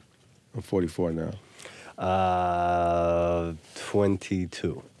 I'm 44 now.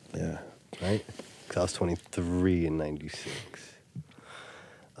 22. Yeah. Right? Because I was 23 in 96.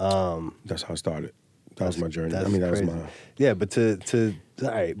 That's how I started. That was my journey. That's that crazy. was my... Yeah, but all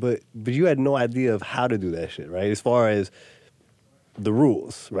right, but you had no idea of how to do that shit, right? As far as the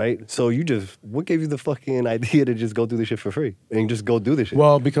rules, right? So what gave you the fucking idea to just go do this shit for free and just go do this shit?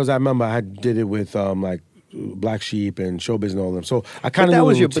 Well, because I remember I did it with like Black Sheep and Showbiz and all of them. So I kind of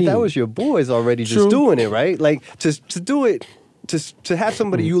knew the routine. But that was your boys already just doing it, right? Like to do it, to have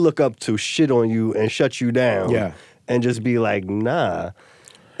somebody you look up to shit on you and shut you down, and just be like, nah.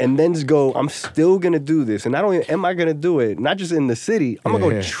 And then just go, I'm still gonna do this. And not only am I gonna do it, not just in the city, I'm gonna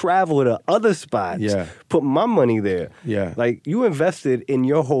go travel to other spots, put my money there. Yeah. Like, you invested in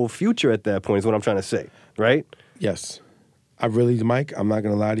your whole future at that point, is what I'm trying to say, right? Yes. I really, Mike, I'm not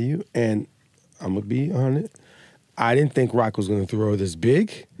gonna lie to you, and I'm gonna be on it. I didn't think Rock was gonna throw this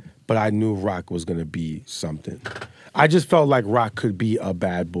big, but I knew Rock was gonna be something. I just felt like Rock could be a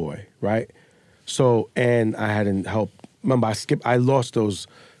bad boy, right? So, and I hadn't helped. Remember, I lost those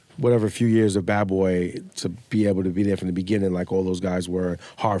few years of Bad Boy to be able to be there from the beginning, like all those guys were,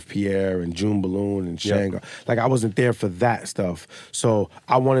 Harv Pierre and June Balloon and Shango. Like, I wasn't there for that stuff. So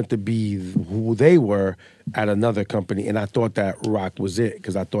I wanted to be who they were at another company, and I thought that Rock was it,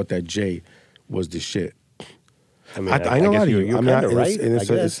 because I thought that Jay was the shit. I mean, I know a lot of you. You're kind of right, and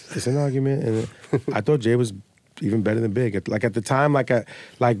it's an argument, and I thought Jay was even better than Big. Like, at the time,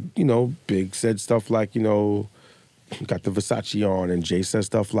 Big said stuff like, got the Versace on, and Jay said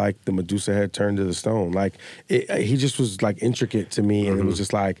stuff like the Medusa head turned to the stone. Like, he just was like intricate to me, and it was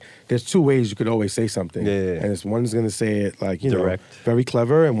just like, there's two ways you could always say something. And it's one's gonna say it like, direct, very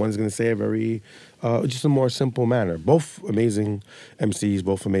clever, and one's gonna say it very, just a more simple manner. Both amazing MCs,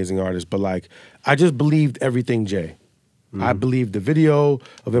 both amazing artists, but like, I just believed everything Jay. I believed the video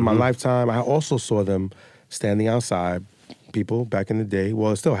of In My Lifetime. I also saw them standing outside, people back in the day.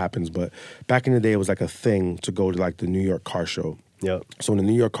 Well, it still happens, but back in the day, it was like a thing to go to like the New York Car Show. Yep. So when the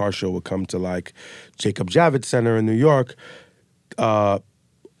New York Car Show would come to like Jacob Javits Center in New York,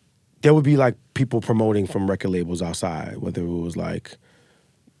 there would be like people promoting from record labels outside, whether it was like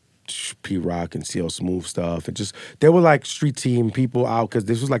P-Rock and CL Smooth stuff. And just, there were like street team people out, because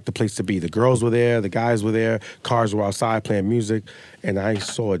this was like the place to be. The girls were there, the guys were there, cars were outside playing music. And I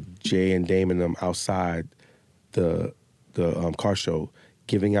saw Jay and Dame and them outside the car show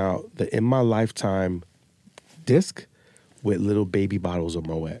giving out the In My Lifetime disc with little baby bottles of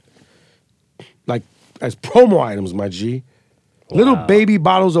Moet. Like, as promo items, my G. Wow. Little baby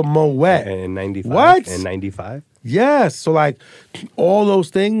bottles of Moet. And in 95? What? In 95? Yes. So, like, all those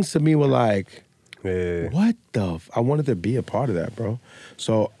things to me were like, what the I wanted to be a part of that, bro.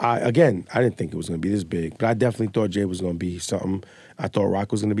 So, I didn't think it was going to be this big, but I definitely thought Jay was going to be something. I thought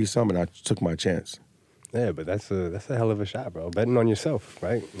Rock was going to be something, and I took my chance. Yeah, but that's a hell of a shot, bro. Betting on yourself,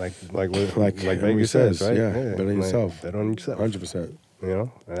 right? Like Vegas says, right? Yeah, bet on yourself. Bet on yourself. 100%. And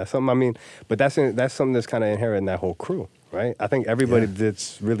that's something. I mean, but that's something that's kind of inherent in that whole crew, right? I think everybody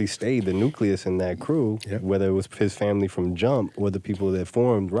that's really stayed, the nucleus in that crew, whether it was his family from Jump or the people that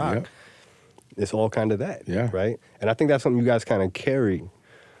formed Rock, it's all kind of that, right? And I think that's something you guys kind of carry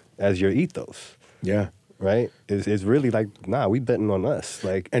as your ethos. Yeah. Right? It's really like, nah, we betting on us.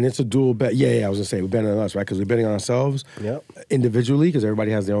 Like, and it's a dual bet. Yeah, I was going to say, we're betting on us, right? Because we're betting on ourselves individually, because everybody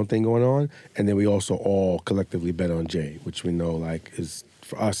has their own thing going on. And then we also all collectively bet on Jay, which we know, like, is,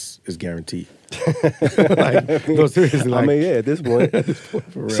 for us, is guaranteed. Like, no, seriously. Like, I mean, at this point. For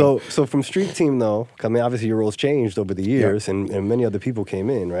real. So from Street Team, though, I mean, obviously your roles changed over the years, and many other people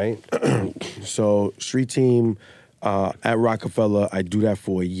came in, right? So Street Team at RocaFella, I do that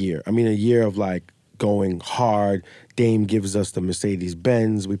for a year. I mean, a year of, like, going hard. Dame gives us the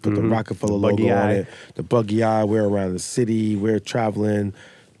Mercedes-Benz. We put the RocaFella logo on it. The buggy eye. We're around the city. We're traveling.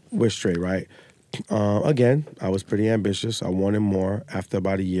 We're straight, right? Again, I was pretty ambitious. I wanted more. After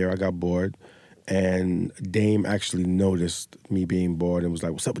about a year, I got bored. And Dame actually noticed me being bored and was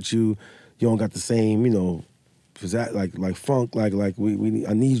like, what's up with you? You don't got the same, you know, is that like funk? Like we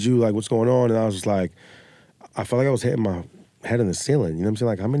I need you. Like, what's going on? And I was just like, I felt like I was hitting my head on the ceiling. You know what I'm saying?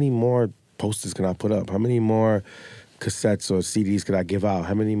 Like, how many more posters can I put up? How many more cassettes or CDs could I give out?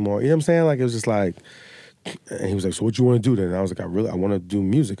 How many more? You know what I'm saying? Like, it was just like, and he was like, so what you want to do then? And I was like, I want to do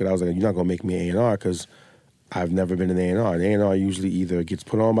music. And I was like, you're not going to make me A&R because I've never been an A&R. An A&R usually either gets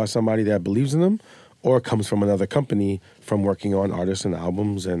put on by somebody that believes in them or comes from another company from working on artists and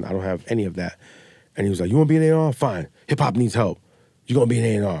albums, and I don't have any of that. And he was like, you want to be an A&R? Fine. Hip-hop needs help. You're going to be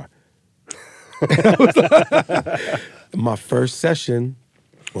an A&R. My first session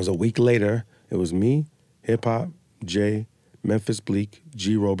was a week later. It was me, Hip Hop, Jay, Memphis Bleak,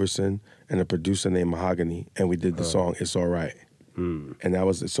 G. Roberson, and a producer named Mahogany, and we did the song "It's All Right." And that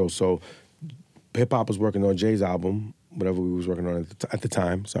was so. Hip Hop was working on Jay's album, whatever we was working on at the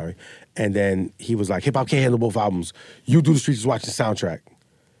time. Sorry, and then he was like, "Hip Hop can't handle both albums. You do the Streets is Watching soundtrack."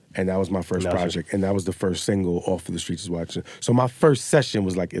 And that was my first project, and that was the first single off of the Streets is Watching. So my first session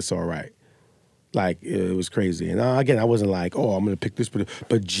was like, "It's All Right." Like, it was crazy. And again, I wasn't like, oh, I'm going to pick this.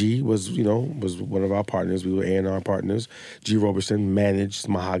 But G was one of our partners. We were A&R partners. G. Roberson managed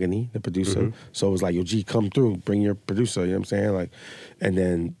Mahogany, the producer. So it was like, yo, G, come through. Bring your producer. You know what I'm saying? Like, and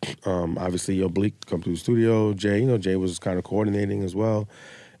then, obviously, yo, Bleak, come through the studio. Jay, Jay was kind of coordinating as well.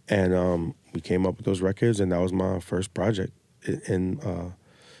 And we came up with those records, and that was my first project in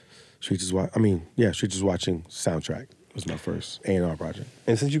Streets is Watching soundtrack. Was my first A&R project.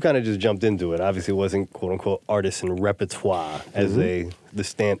 And since you kind of just jumped into it, obviously it wasn't quote unquote artist and repertoire as the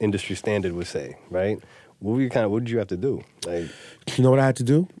industry standard would say, right? What did you have to do? Like, you know what I had to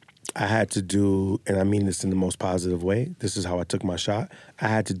do? I had to do, and I mean this in the most positive way. This is how I took my shot. I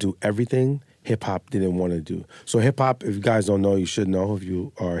had to do everything hip hop didn't want to do. So hip hop, if you guys don't know, you should know if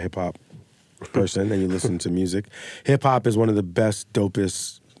you are a hip hop person and you listen to music. Hip hop is one of the best,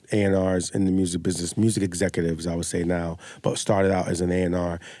 dopest A&Rs in the music business, music executives, I would say now, but started out as an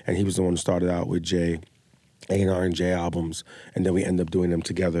A&R, and he was the one who started out with Jay, A&R and Jay albums, and then we ended up doing them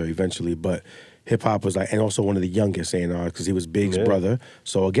together eventually, but hip-hop was like, and also one of the youngest A&Rs, because he was Big's brother,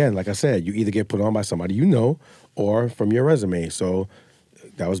 so again, like I said, you either get put on by somebody you know, or from your resume, so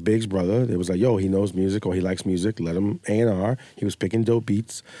that was Big's brother. It was like, yo, he knows music, or he likes music, let him A&R, he was picking dope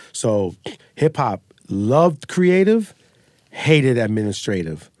beats, so hip-hop loved creative, hated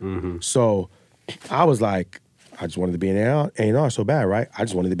administrative. So I was like, I just wanted to be an A&R so bad, right? I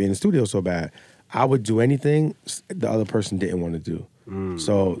just wanted to be in the studio so bad. I would do anything the other person didn't want to do.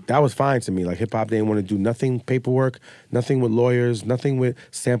 So that was fine to me. Like, hip-hop didn't want to do nothing paperwork, nothing with lawyers, nothing with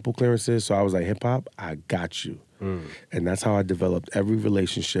sample clearances. So I was like, hip-hop, I got you. And that's how I developed every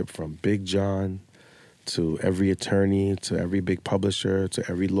relationship from Big John to every attorney, to every big publisher, to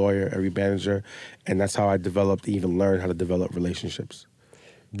every lawyer, every manager, and that's how I developed, even learned how to develop relationships.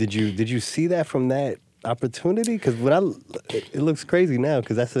 Did you see that from that opportunity? Because it looks crazy now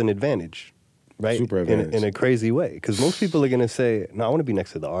because that's an advantage, right? Super advantage. In a crazy way. Because most people are gonna say, "No, I want to be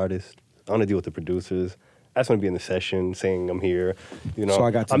next to the artist. I want to deal with the producers. I just want to be in the session, saying I'm here. You know,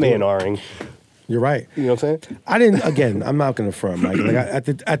 so I'm A&Ring." You're right. You know what I'm saying? I didn't. Again, I'm not gonna front. At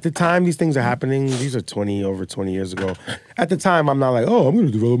the time these things are happening. These are over 20 years ago. At the time, I'm not like, oh, I'm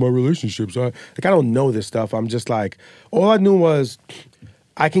gonna develop my relationships. I don't know this stuff. I'm just like, all I knew was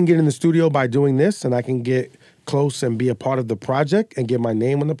I can get in the studio by doing this, and I can get close and be a part of the project and get my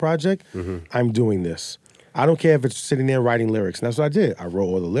name on the project. I'm doing this. I don't care if it's sitting there writing lyrics. And that's what I did. I wrote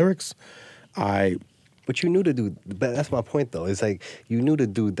all the lyrics. But you knew to do, but that's my point though. It's like, you knew to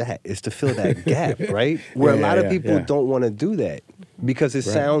do that. It's to fill that gap, right? Where a lot of people don't want to do that because it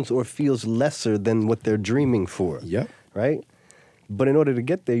sounds or feels lesser than what they're dreaming for. Yep. Right? But in order to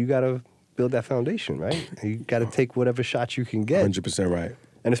get there, you got to build that foundation, right? You got to take whatever shots you can get. 100% right.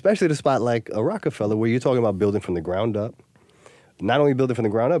 And especially the spot like a RocaFella where you're talking about building from the ground up. Not only building from the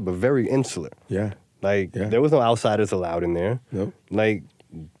ground up, but very insular. Yeah. Like, Yeah. there was no outsiders allowed in there. Nope. Like,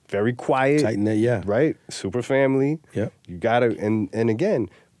 very quiet. Tight knit, yeah. Right? Super family. Yep. You got to, and again,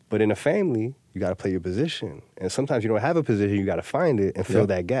 but in a family, you got to play your position. And sometimes you don't have a position, you got to find it and fill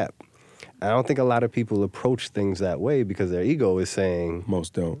that gap. I don't think a lot of people approach things that way because their ego is saying...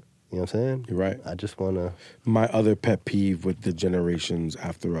 Most don't. You know what I'm saying? You're right. I just want to... My other pet peeve with the generations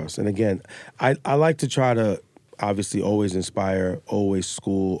after us. And again, I like to try to obviously always inspire, always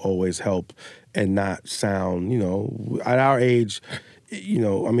school, always help, and not sound, at our age,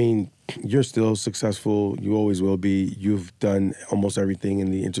 I mean, you're still successful. You always will be. You've done almost everything in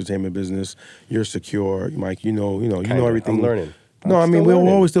the entertainment business. You're secure, Mike. You know everything. I'm learning. No, I mean, we're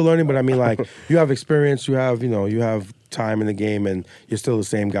always still learning, but I mean, like, you have experience, you have time in the game, and you're still the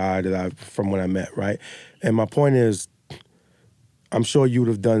same guy from when I met, right? And my point is, I'm sure you would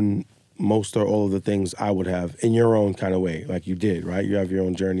have done most or all of the things I would have in your own kind of way, like you did, right? You have your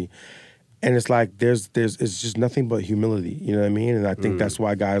own journey. And it's like, it's just nothing but humility, you know what I mean? And I think that's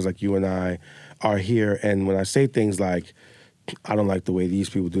why guys like you and I are here. And when I say things like, I don't like the way these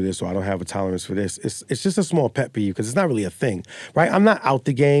people do this, or I don't have a tolerance for this. It's just a small pet peeve because it's not really a thing, right? I'm not out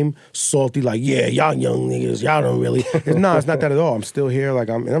the game, salty, like, yeah, y'all young niggas, y'all don't really. No, it's not that at all. I'm still here, like,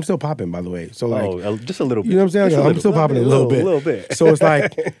 I'm still popping, by the way. So, like, just a little bit. You know what I'm saying? Like, I'm still popping a little bit. A little bit. So it's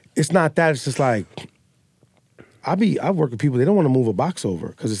like, it's not that. It's just like, I work with people, they don't want to move a box over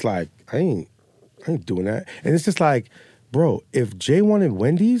because it's like, I ain't doing that. And it's just like, bro, if Jay wanted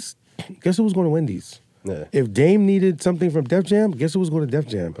Wendy's, guess who was going to Wendy's? Yeah. If Dame needed something from Def Jam, guess who was going to Def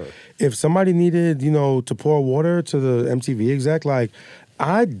Jam? Right. If somebody needed, to pour water to the MTV exec, like,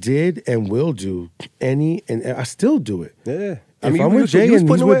 I did and will do and I still do it. Yeah. If I'm with Jay and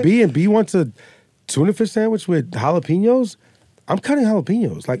he's with B and B wants a tuna fish sandwich with jalapenos, I'm cutting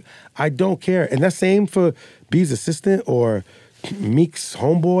jalapenos. Like, I don't care. And that's same for B's assistant or Meek's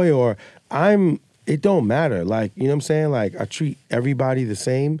homeboy or it don't matter. Like, you know what I'm saying? Like, I treat everybody the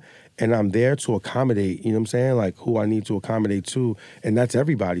same. And I'm there to accommodate, you know what I'm saying? Like, who I need to accommodate to, and that's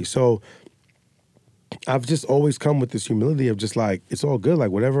everybody. So I've just always come with this humility of just like, it's all good. Like,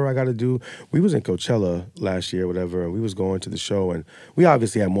 whatever I got to do. We was in Coachella last year, whatever, and we was going to the show, and we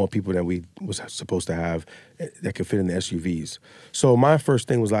obviously had more people than we was supposed to have that could fit in the SUVs. So my first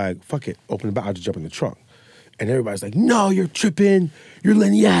thing was like, fuck it, open the back, I'll just jump in the trunk. And everybody's like, no, you're tripping. You're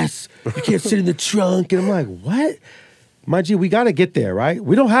Lenny S. You can't sit in the trunk. And I'm like, what? My G, we got to get there, right?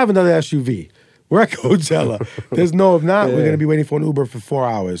 We don't have another SUV. We're at Coachella. If not, we're going to be waiting for an Uber for 4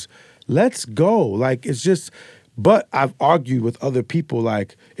 hours. Let's go. Like, it's just, but I've argued with other people,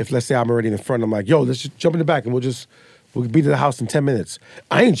 like, if let's say I'm already in the front, I'm like, yo, let's just jump in the back and we'll be to the house in 10 minutes.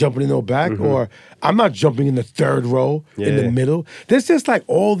 I ain't jumping in no back, or I'm not jumping in the third row, in the middle. There's just like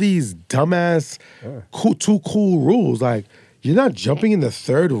all these dumbass, too cool rules. Like, you're not jumping in the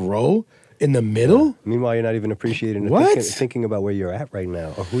third row? In the middle? Meanwhile, you're not even appreciating thinking about where you're at right now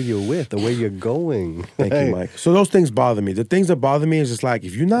or who you're with or where you're going. Thank you, Mike. So those things bother me. The things that bother me is just like,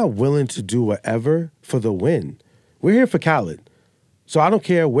 if you're not willing to do whatever for the win, we're here for Khaled. So I don't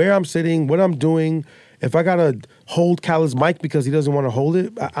care where I'm sitting, what I'm doing. If I got to hold Khaled's mic because he doesn't want to hold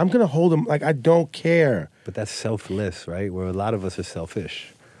it, I'm going to hold him. Like, I don't care. But that's selfless, right? Where a lot of us are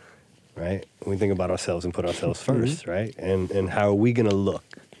selfish, right? We think about ourselves and put ourselves first, right? And how are we going to look?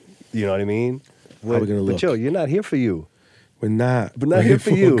 You know what I mean? How are we gonna look? But yo, you're not here for you. We're not. We're not here for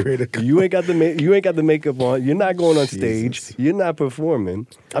you. You ain't got the makeup on. You're not going on stage. You're not performing.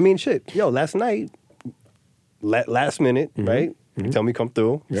 I mean, shit. Yo, last night, last minute, right? You tell me come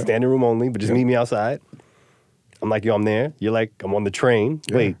through. Yep. Standing room only, but just meet me outside. I'm like, yo, I'm there. You're like, I'm on the train.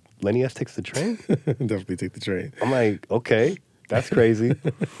 Yeah. Wait, Lenny S takes the train? Definitely take the train. I'm like, okay, that's crazy.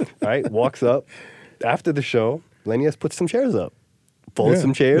 All right, walks up. After the show, Lenny S puts some chairs up. Folds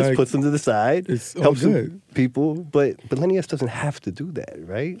some chairs, like, puts them to the side, helps some people. But Lenny S doesn't have to do that,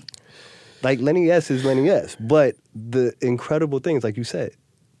 right? Like, Lenny S is Lenny S. But the incredible things, like you said,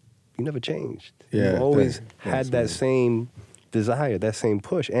 you never changed. Yeah, you always had that same desire, that same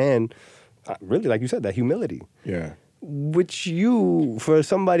push. And really, like you said, that humility. Yeah. Which you, for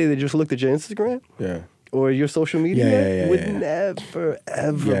somebody that just looked at your Instagram or your social media, would never,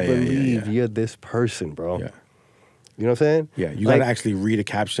 ever believe you're this person, bro. Yeah. You know what I'm saying? Yeah, you got to actually read a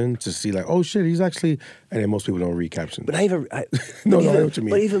caption to see like, oh shit, he's actually, and then most people don't read captions. But I know what you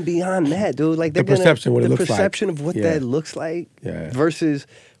mean. But even beyond that, dude, like the perception, of what that looks like versus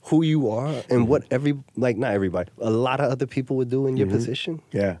who you are and what not everybody, a lot of other people would do in your position.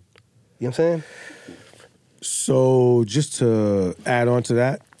 Yeah. You know what I'm saying? So just to add on to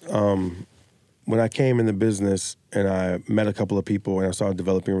that, when I came in the business and I met a couple of people and I started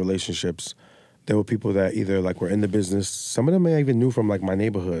developing relationships, there were people that either like were in the business. Some of them I even knew from like my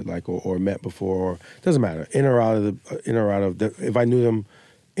neighborhood, like or met before. Or, doesn't matter, in or out of the. If I knew them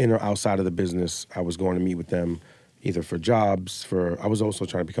in or outside of the business, I was going to meet with them, either for jobs. I was also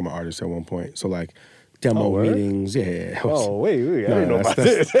trying to become an artist at one point. So like demo meetings, yeah. Wait, I didn't know about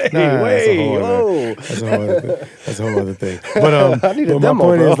this. Hey, that's a whole other thing. But I need a but demo, my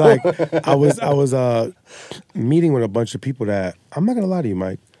point bro. is like I was meeting with a bunch of people that I'm not gonna lie to you,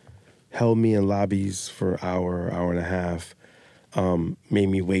 Mike, held me in lobbies for an hour and a half, made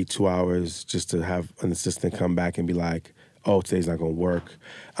me wait 2 hours just to have an assistant come back and be like, oh, today's not gonna work.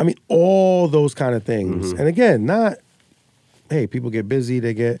 I mean, all those kind of things. And again, hey, people get busy,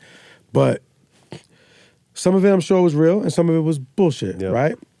 but some of it I'm sure was real and some of it was bullshit,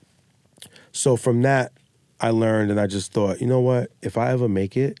 right? So from that, I learned and I just thought, you know what? If I ever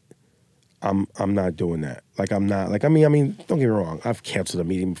make it, I'm not doing that. Like I'm not like I mean, don't get me wrong. I've canceled a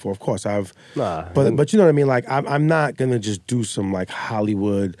meeting before, of course. But you know what I mean. Like I'm not gonna just do some like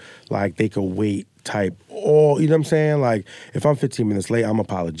Hollywood like they could wait type. Or you know what I'm saying. Like if I'm 15 minutes late, I'm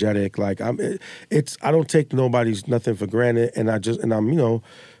apologetic. Like I don't take nothing for granted, and I'm you know.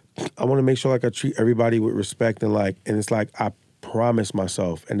 I want to make sure like I treat everybody with respect and it's like I promised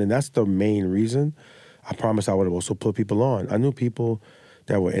myself, and then that's the main reason. I promised I would also put people on. I knew people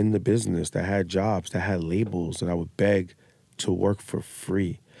that were in the business that had jobs, that had labels, and I would beg to work for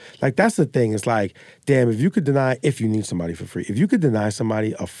free. Like that's the thing. It's like, damn, if you need somebody for free, if you could deny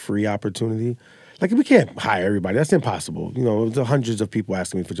somebody a free opportunity, like we can't hire everybody. That's impossible. You know, there's hundreds of people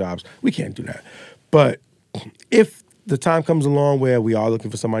asking me for jobs. We can't do that. But if the time comes along where we are looking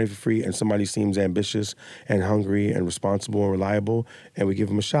for somebody for free and somebody seems ambitious and hungry and responsible and reliable and we give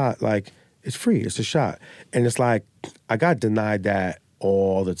them a shot, like it's free, it's a shot. And it's like, I got denied that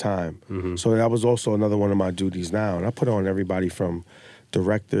all the time. So that was also another one of my duties now. And I put on everybody from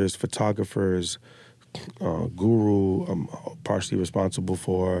directors, photographers, guru, I'm partially responsible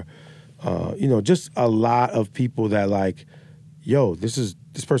for, you know, just a lot of people that like, yo, this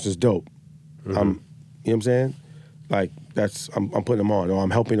person's dope. You know what I'm saying? Like I'm putting them on, or I'm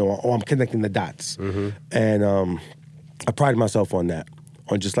helping, or I'm connecting the dots, and I pride myself on that,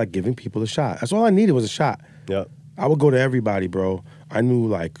 on just like giving people a shot. That's all I needed was a shot. Yep. I would go to everybody, bro. I knew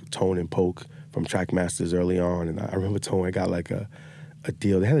like Tone and Poke from Trackmasters early on, and I remember Tone got like a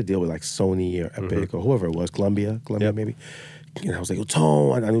deal. They had a deal with like Sony or Epic or whoever it was, Columbia maybe. And I was like, yo,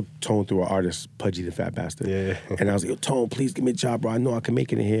 Tone. I knew Tone through an artist, Pudgy the Fat Bastard. Yeah. And I was like, yo, Tone, please give me a job, bro. I know I can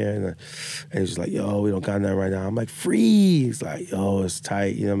make it in here. And he's just like, yo, we don't got nothing right now. I'm like, free. He's like, yo, it's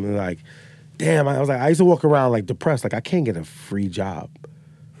tight. You know what I mean? Like, damn. I was like, I used to walk around like depressed. Like, I can't get a free job.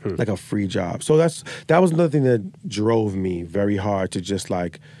 Like a free job. So that was another thing that drove me very hard to just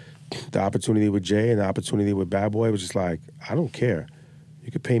like the opportunity with Jay and the opportunity with Bad Boy was just like, I don't care.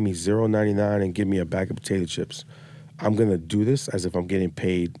 You could pay me $0.99 and give me a bag of potato chips. I'm going to do this as if I'm getting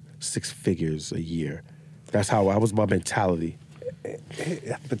paid 6 figures a year. That was my mentality.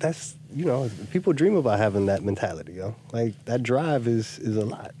 But that's, you know, people dream about having that mentality, yo. Like, that drive is a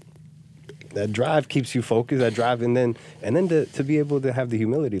lot. That drive keeps you focused, that drive, and then to be able to have the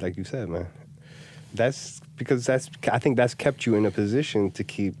humility, like you said, man. That's because I think that's kept you in a position to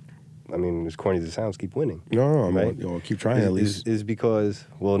keep, I mean, as corny as it sounds, keep winning. No, right? Keep trying at least. Is because,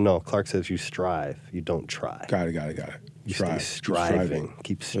 well, no, Clark says you strive, you don't try. Got it. You stay striving.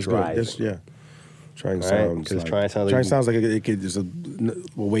 Keep striving. Yeah. Trying sounds like... Trying sounds like it's a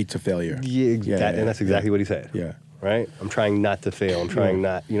way to failure. And that's exactly what he said. Yeah. Right? I'm trying not to fail. I'm trying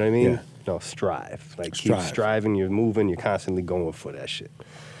not, you know what I mean? Yeah. No, strive. Like, keep striving, you're moving, you're constantly going for that shit.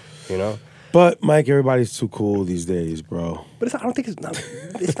 You know? But Mike, everybody's too cool these days, bro. But I don't think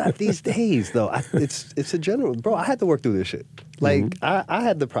it's not these days though. It's a general, bro. I had to work through this shit. Like I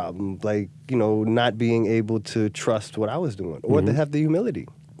had the problem, like, you know, not being able to trust what I was doing or to have the humility,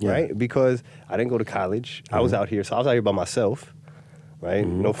 right? Because I didn't go to college. I was out here, so I was out here by myself, right?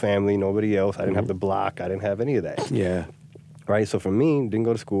 No family, nobody else. I didn't have the block. I didn't have any of that. Yeah. Right. So for me, didn't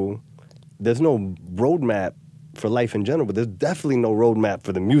go to school. There's no roadmap for life in general, but there's definitely no roadmap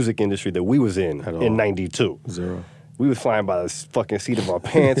for the music industry that we was in 92. Zero. We was flying by the fucking seat of our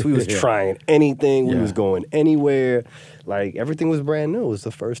pants. We was trying anything. We was going anywhere. Like, everything was brand new. It was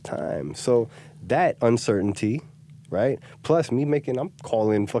the first time. So that uncertainty, right? Plus I'm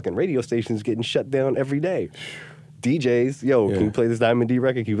calling fucking radio stations getting shut down every day. DJs, can you play this Diamond D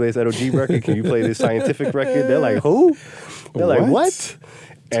record? Can you play this LG record? Can you play this Scientific record? They're like, who? They're like, what?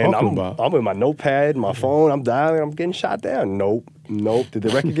 And I'm with my notepad, my phone, I'm dialing, I'm getting shot down. Nope. Did the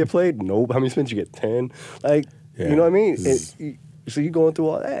record get played? Nope. How many spins you get? 10? Like, you know what I mean? So you're going through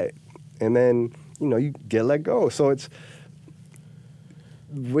all that. And then, you get let go. So it's,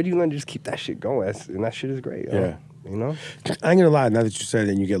 where do you learn to just keep that shit going? And that shit is great. Yeah. I ain't gonna lie, now that you said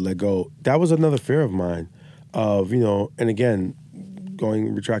it and you get let go, that was another fear of mine of, and again,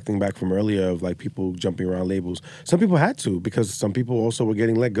 retracting back from earlier of like people jumping around labels. Some people had to because some people also were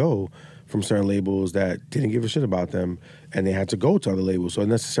getting let go from certain labels that didn't give a shit about them and they had to go to other labels. So it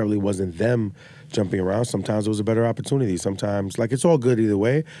necessarily wasn't them jumping around. Sometimes it was a better opportunity. Sometimes, like, it's all good either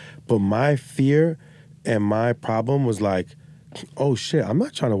way. But my fear and my problem was like, oh shit, I'm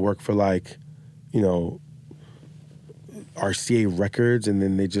not trying to work for like, RCA Records and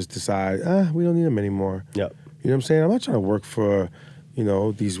then they just decide, we don't need them anymore. Yep. You know what I'm saying? I'm not trying to work for,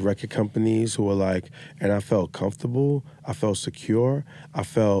 these record companies who are like, and I felt comfortable, I felt secure, I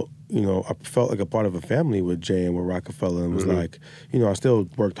felt like a part of a family with Jay and with RocaFella, and was like, I still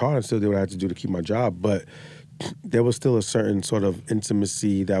worked hard and still did what I had to do to keep my job, but there was still a certain sort of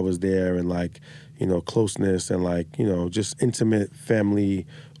intimacy that was there and like, closeness and like, just intimate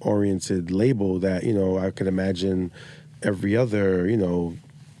family-oriented label that, I could imagine every other,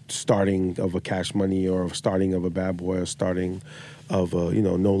 starting of a Cash Money or starting of a Bad Boy or starting of a,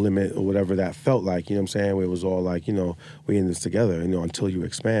 No Limit or whatever that felt like, you know what I'm saying? Where it was all like, we in this together, until you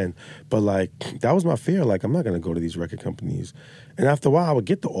expand. But like, that was my fear. Like, I'm not going to go to these record companies. And after a while, I would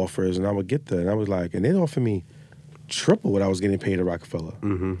get the offers and I was like, and they'd offer me triple what I was getting paid at RocaFella.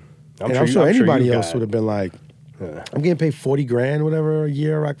 Mm-hmm. I'm sure anybody else would have been like, I'm getting paid $40,000, whatever, a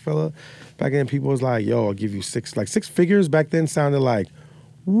year at RocaFella. Back then, people was like, yo, I'll give you six figures. Back then sounded like,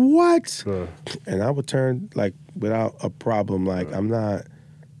 what? And I would turn, like, without a problem, like, I'm not,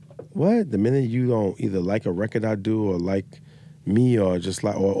 what? The minute you don't either like a record I do or like me or just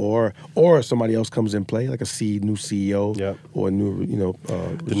like, or somebody else comes in play, like a new CEO or a new,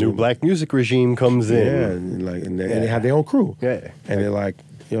 the new black music regime comes in. Yeah, and they have their own crew. Yeah. And they're like,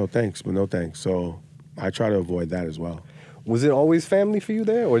 thanks, but no thanks. So I try to avoid that as well. Was it always family for you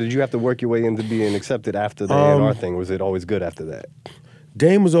there, or did you have to work your way into being accepted after the A&R thing? Was it always good after that?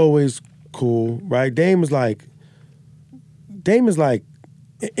 Dame was always cool, right? Dame is like,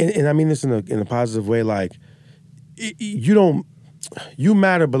 and I mean this in a positive way, like, you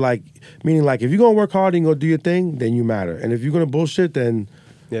matter, but like, meaning like, if you're gonna work hard and go do your thing, then you matter. And if you're gonna bullshit, then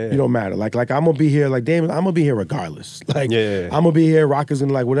you don't matter. Like I'm gonna be here, like Dame, I'm gonna be here regardless. Like, I'm gonna be here, Rock is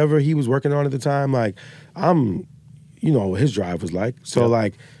gonna, like, whatever he was working on at the time, like, I'm, what his drive was like. So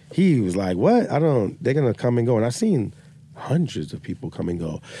like, he was like, what? They're gonna come and go. And I've seen hundreds of people come and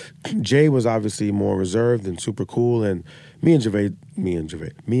go. Jay was obviously more reserved and super cool, and me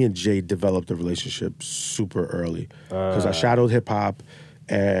and Jay developed a relationship super early because I shadowed hip hop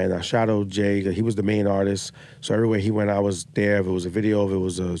and I shadowed Jay. He was the main artist, so everywhere he went, I was there. If it was a video, if it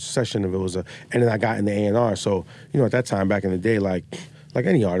was a session, if it was and then I got in the A&R. So at that time back in the day, like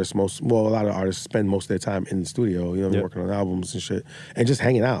any artist, a lot of artists spend most of their time in the studio, working on albums and shit, and just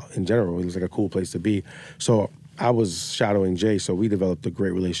hanging out in general. It was like a cool place to be. So I was shadowing Jay, so we developed a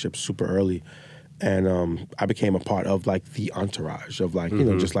great relationship super early. And I became a part of, like, the entourage of, like,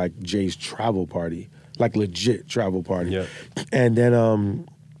 just like Jay's travel party, like legit travel party. Yep. And then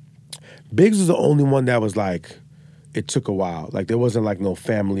Biggs was the only one that was, like, it took a while. Like, there wasn't, like, no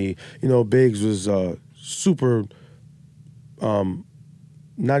family. Biggs was super,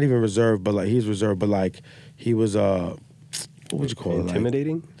 not even reserved, but, like, he's reserved, but, like, he was, what would you call it?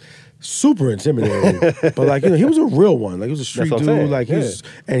 Intimidating? Like, super intimidating, but like he was a real one. Like he was a street dude. Like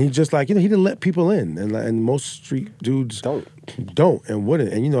and he just like he didn't let people in, and most street dudes don't and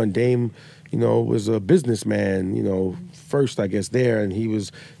wouldn't. And and Dame, was a businessman. First I guess there, and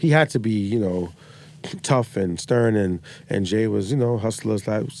he had to be tough and stern, and Jay was hustlers.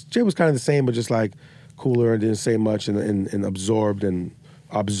 Like Jay was kind of the same, but just like cooler and didn't say much and absorbed and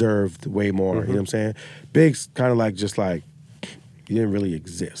observed way more. You know what I'm saying? Biggs kind of like just like. He didn't really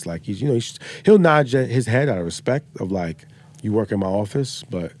exist. Like he'll nod his head out of respect of like, you work in my office,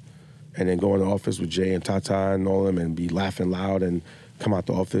 and then go in the office with Jay and Tata and all them and be laughing loud and come out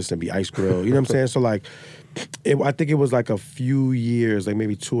the office and be ice grill. You know what I'm saying? So like, I think it was like a few years, like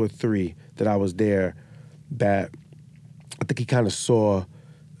maybe 2 or 3 that I was there that I think he kind of saw,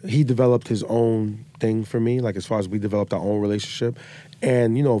 he developed his own thing for me, like as far as we developed our own relationship.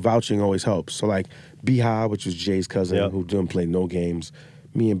 And, vouching always helps. So like, B-High, which was Jay's cousin, who didn't play no games,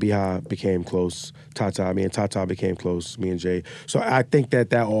 me and B-High became close. Me and Tata became close, me and Jay. So I think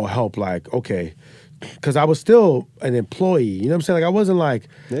that all helped, like, okay, because I was still an employee, you know what I'm saying? Like, I wasn't like,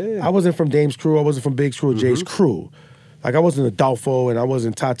 I wasn't from Dame's crew, I wasn't from Big's crew or Jay's crew. Like, I wasn't Adolfo and I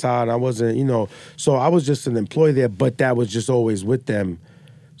wasn't Tata and I wasn't, so I was just an employee there, but that was just always with them.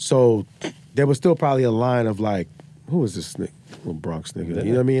 So there was still probably a line of like, who is this little Bronx nigga?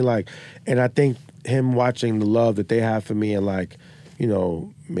 You know what I mean? Like, and I think him watching the love that they have for me and like, you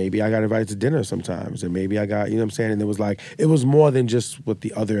know, maybe I got invited to dinner sometimes and maybe I got, you know what I'm saying? And it was like, it was more than just what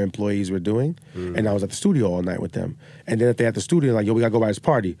the other employees were doing. And I was at the studio all night with them. And then if they at the studio, like, yo, we gotta go by this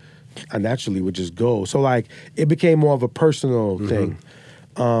party, I naturally would just go. So like, it became more of a personal thing.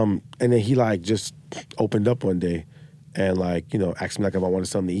 And then he like just opened up one day and like, you know, asked me like if I wanted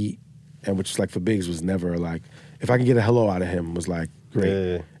something to eat. And which is like for Biggs was never like, if I can get a hello out of him was like great.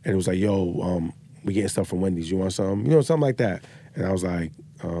 Yeah. And it was like, yo, we getting stuff from Wendy's. You want some? You know, something like that. And I was like,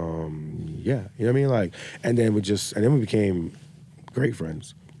 yeah. You know what I mean? Like, and then we became great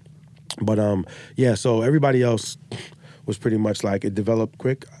friends. But yeah, so everybody else was pretty much like, it developed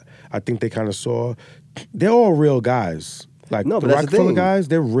quick. I think they kind of saw, they're all real guys. Like the RocaFella guys,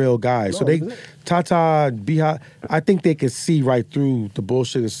 they're real guys. So they, Tata, Biha, I think they could see right through the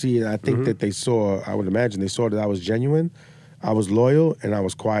bullshit and see it. I think that they saw, I would imagine they saw that I was genuine, I was loyal, and I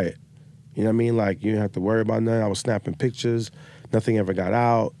was quiet. You know what I mean? Like, you didn't have to worry about nothing. I was snapping pictures. Nothing ever got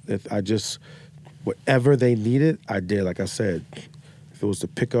out. If I just, whatever they needed, I did. Like I said, if it was to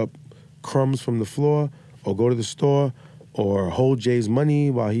pick up crumbs from the floor or go to the store or hold Jay's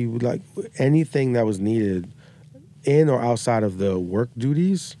money while he would like, anything that was needed in or outside of the work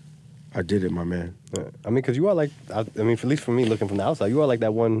duties, I did it, my man. I mean, because you are like, I mean, at least for me, looking from the outside, you are like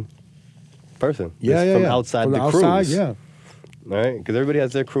that one person. Yeah, from outside from the outside, crews. yeah. Right? Because everybody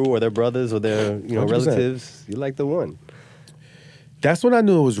has their crew or their brothers or their, you know, 100%. relatives. You're like the one. That's when I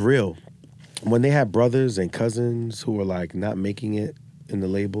knew it was real. When they had brothers and cousins who were like not making it in the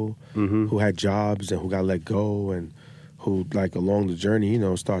label, who had jobs and who got let go and who like along the journey, you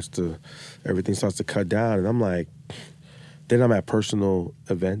know, everything starts to cut down. And I'm like, then I'm at personal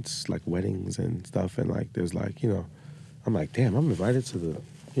events like weddings and stuff. And like, there's like, you know, I'm like, damn, I'm invited to the,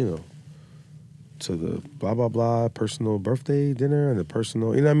 you know, to the blah, blah, blah personal birthday dinner and the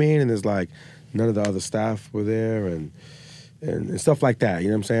personal, you know what I mean? And there's like, none of the other staff were there and stuff like that, you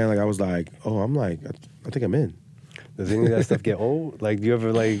know what I'm saying? Like, I was like, oh, I'm like, I think I'm in. Does any of that stuff get old? Like, do you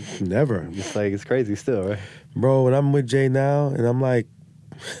ever, like... Never. It's like, it's crazy still, right? Bro, when I'm with Jay now, and I'm like,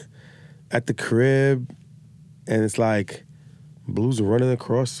 at the crib, and it's like, Blues are running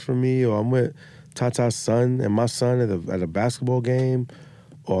across from me, or I'm with Tata's son and my son at a basketball game,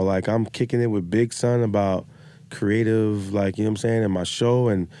 or like, I'm kicking it with Big Son about creative, like, you know what I'm saying, in my show,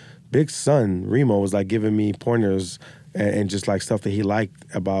 and Big Son, Remo, was like giving me pointers and just like stuff that he liked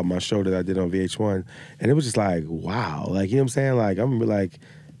about my show that I did on VH1. And it was just like, wow. Like, you know what I'm saying? Like, I'm like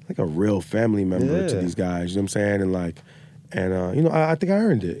a real family member to these guys, you know what I'm saying? And like, you know, I think I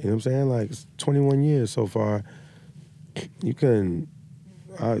earned it, you know what I'm saying? Like, it's 21 years so far. You couldn't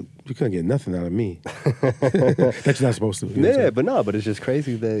get nothing out of me. That you're not supposed to. You know but it's just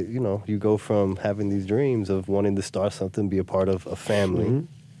crazy that, you know, you go from having these dreams of wanting to start something, be a part of a family,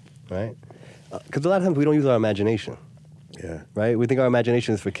 right? Because a lot of times we don't use our imagination. Yeah. Right? We think our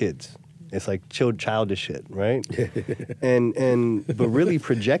imagination is for kids. It's like childish shit, right? But really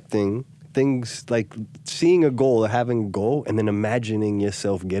projecting things like seeing a goal or having a goal and then imagining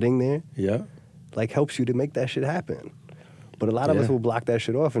yourself getting there, like helps you to make that shit happen. But a lot of us will block that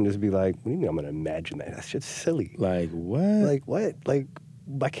shit off and just be like, what do you mean I'm gonna imagine that? That shit's silly. Like what? Like what? Like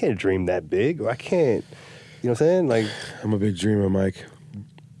I can't dream that big, or I can't, you know what I'm saying? Like I'm a big dreamer, Mike.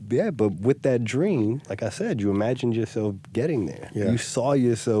 Yeah, but with that dream, like I said, you imagined yourself getting there. Yeah. You saw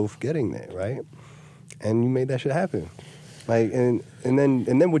yourself getting there, right? And you made that shit happen. Like and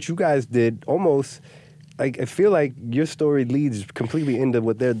then what you guys did almost, like I feel like your story leads completely into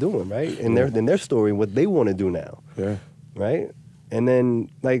what they're doing, right? And their story, what they want to do now. Yeah. Right? And then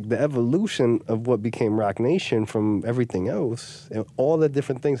like the evolution of what became Rocnation from everything else, and all the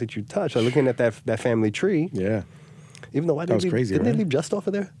different things that you touched, like looking at that family tree. Yeah. Even though that was crazy, didn't right? they leave Just off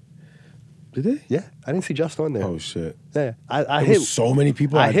of there? Did they? Yeah, I didn't see Just on there. Oh shit! Yeah, I hit hit so many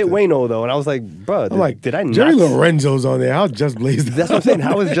people. I hit Wayno though, and I was like, bro, did I not? Jerry Lorenzo's on there. How Just Blaze? That's what I'm saying.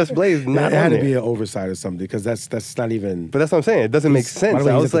 How is Just Blaze not? It had on to there? be an oversight or something because that's not even. But that's what I'm saying. It doesn't make sense. By the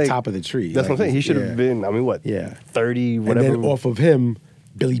way, I he's was at like, the top of the tree. That's what I'm saying. He should have been. I mean, what? Yeah, 30, whatever. And then off of him,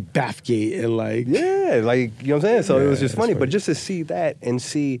 Billy Bathgate and like. Yeah, like you know what I'm saying. So it was just funny, funny, but just to see that and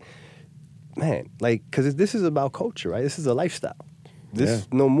see, man, like because this is about culture, right? This is a lifestyle. This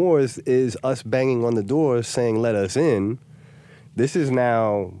no more is us banging on the door saying, let us in. This is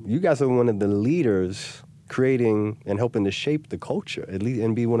now, you guys are one of the leaders creating and helping to shape the culture, at least,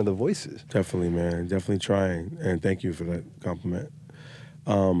 and be one of the voices. Definitely, man. Definitely trying. And thank you for that compliment.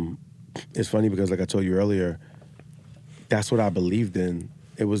 It's funny because like I told you earlier, that's what I believed in.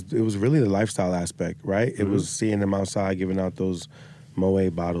 It was really the lifestyle aspect, right? It was seeing them outside giving out those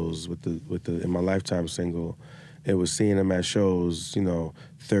Moët bottles with the In My Lifetime single. It was seeing him at shows,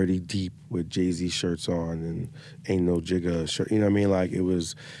 30 deep with Jay-Z shirts on and Ain't No Jigga shirt. You know what I mean? Like it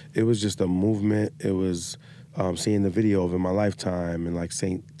was just a movement. It was seeing the video of In My Lifetime and like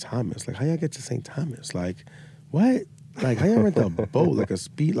St. Thomas. Like how y'all get to St. Thomas? Like what? Like how y'all rent a boat? Like a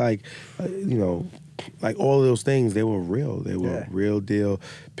speed? Like like all of those things. They were real. They were real deal.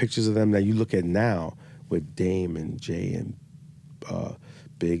 Pictures of them that you look at now with Dame and Jay and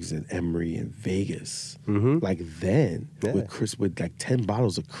Biggs and Emery and Vegas. Mm-hmm. Like then with Chris with like 10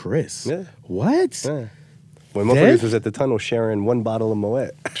 bottles of Chris. Yeah. What? Yeah. When motherfuckers was at the tunnel sharing 1 bottle of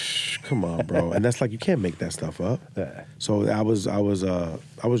Moet. Come on, bro. And that's like you can't make that stuff up. Yeah. So I was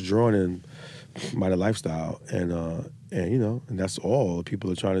drawn in by the lifestyle and and that's all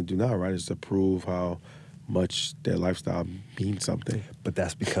people are trying to do now, right? Is to prove how much their lifestyle means something. But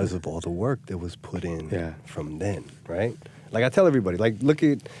that's because of all the work that was put in from then, right? Like I tell everybody, like look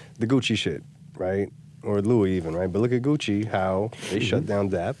at the Gucci shit, right? Or Louis even, right? But look at Gucci, how they shut down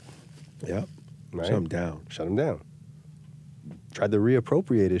Dap. Yep. Right? Shut him down. Tried to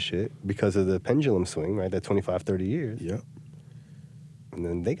reappropriate his shit because of the pendulum swing, right? That 25, 30 years. Yep. And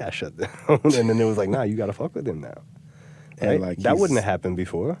then they got shut down. And then it was like, nah, you got to fuck with him now. Right? Like that wouldn't have happened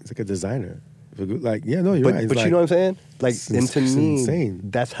before. It's like a designer. Like, you're right. But like, you know what I'm saying? Like, and to me, insane.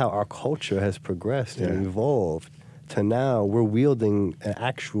 that's how our culture has progressed and evolved to now we're wielding an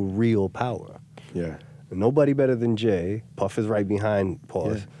actual real power. Yeah. Nobody better than Jay. Puff is right behind,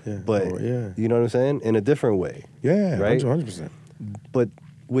 pause. Yeah. But, you know what I'm saying? In a different way. Yeah, right? 100%. But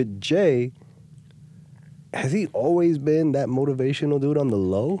with Jay, has he always been that motivational dude on the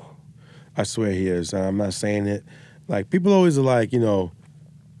low? I swear he is. I'm not saying it. Like, people always are like, I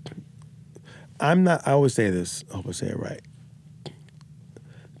always say this. I hope I say it right.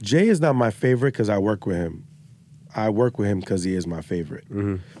 Jay is not my favorite because I work with him. I work with him because he is my favorite.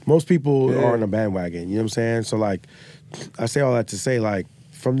 Mm-hmm. Most people are on a bandwagon, you know what I'm saying? So, like, I say all that to say, like,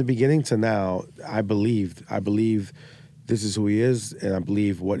 from the beginning to now, I believe this is who he is, and I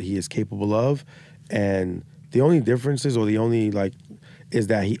believe what he is capable of. And the only differences, or the only, like, is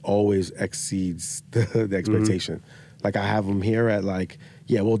that he always exceeds the expectation. Mm-hmm. Like, I have him here at, like,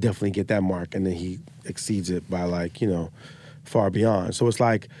 yeah, we'll definitely get that mark, and then he exceeds it by, like, far beyond. So it's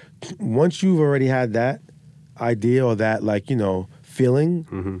like, once you've already had that idea or that, like,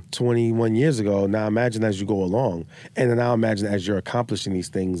 feeling 21 years ago, now imagine as you go along. And then now imagine as you're accomplishing these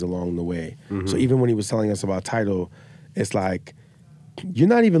things along the way. Mm-hmm. So even when he was telling us about Tidal, it's like, you're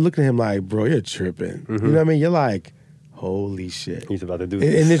not even looking at him like, bro, you're tripping. Mm-hmm. You know what I mean? You're like, holy shit. He's about to do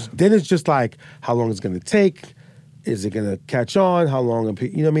this. And then it's just like, how long is it going to take? Is it going to catch on? How long?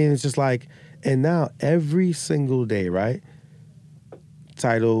 You know what I mean? It's just like, and now every single day, right?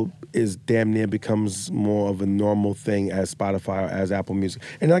 Tidal is damn near becomes more of a normal thing as Spotify or as Apple Music.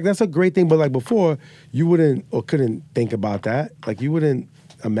 And like, that's a great thing. But like before, you wouldn't or couldn't think about that. Like you wouldn't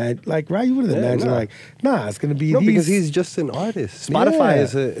imagine, like, right? You wouldn't imagine like, it's going to be these. Because he's just an artist. Spotify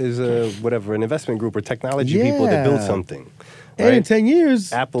is a whatever, an investment group or technology people that build something. Right? And in 10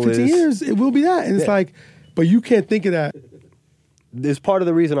 years, Apple 15 years, it will be that. And it's like, but you can't think of that. It's part of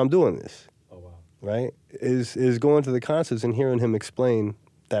the reason I'm doing this. Oh, wow. Right? Is going to the concerts and hearing him explain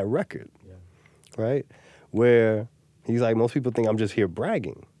that record. Yeah. Right? Where he's like, most people think I'm just here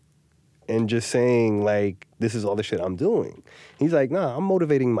bragging and just saying, like, this is all the shit I'm doing. He's like, nah, I'm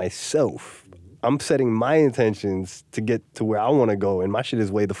motivating myself. Mm-hmm. I'm setting my intentions to get to where I want to go, and my shit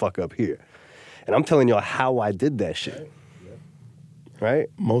is way the fuck up here. And I'm telling y'all how I did that shit. Yeah. Right?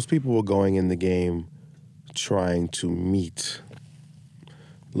 Most people were going in the game trying to meet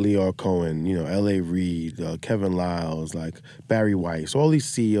Leor Cohen, L.A. Reid, Kevin Lyles, like Barry Weiss, all these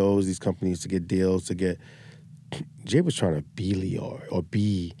CEOs, these companies to get deals, Jay was trying to be Leor or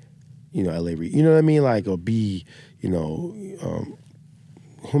be, L.A. Reid. You know what I mean? Like, or be, whomever,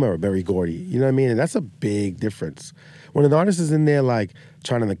 Berry Gordy. You know what I mean? And that's a big difference. When an artist is in there, like,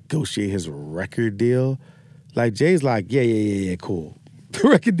 trying to negotiate his record deal, like, Jay's like, yeah, cool. The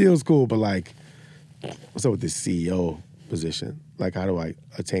record deal's cool, but, like, what's up with this CEO position? Like, how do I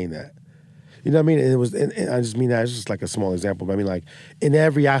attain that? You know what I mean? And I just mean that it's just like a small example, but I mean, like, in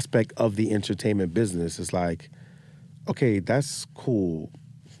every aspect of the entertainment business, it's like, okay, that's cool.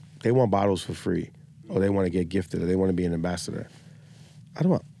 They want bottles for free, or they want to get gifted, or they want to be an ambassador. How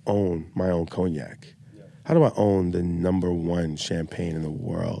do I own my own cognac? Yeah. How do I own the #1 champagne in the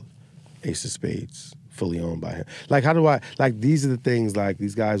world, Ace of Spades, fully owned by him? Like, how do I, like, these are the things, like,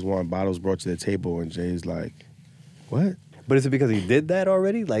 these guys want bottles brought to their table, and Jay's like, what? But is it because he did that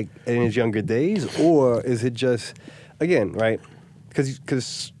already, like, in his younger days? Or is it just, again, right?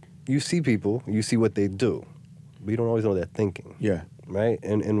 Because you see people, you see what they do, but you don't always know their thinking. Yeah. right?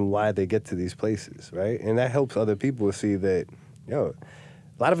 And why they get to these places, right? And that helps other people see that, a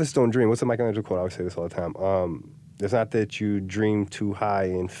lot of us don't dream. What's the Michelangelo quote? I always say this all the time. It's not that you dream too high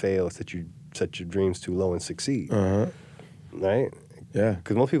and fail, it's that you set your dreams too low and succeed. Right? Yeah.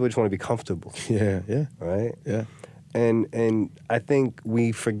 Because most people just want to be comfortable. Yeah. Right? Yeah. And I think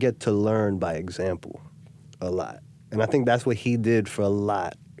we forget to learn by example a lot. And I think that's what he did for a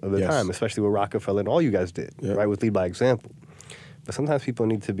lot of the time, especially with RocaFella and all you guys did, right? With lead by example. But sometimes people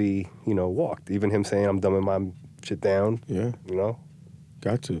need to be, walked. Even him saying, I'm dumbing my shit down. Yeah.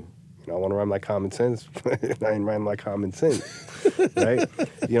 Got to. I want to rhyme like common sense. I ain't rhyme like common sense, right?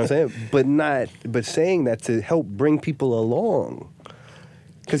 You know what I'm saying? But saying that to help bring people along.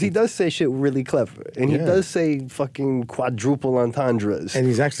 Because he does say shit really clever. And he does say fucking quadruple entendres. And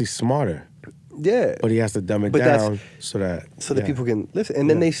he's actually smarter. Yeah. But he has to dumb it down so that people can listen. And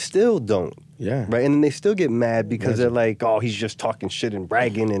then they still don't. Yeah. Right? And then they still get mad because they're like, oh, he's just talking shit and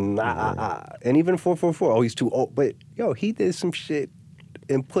bragging and And even 444, oh, he's too old. But, he did some shit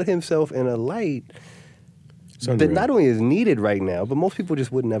and put himself in a light that not only is needed right now, but most people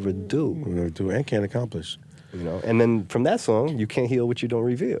just would never do. And can't accomplish. And then from that song, you can't heal what you don't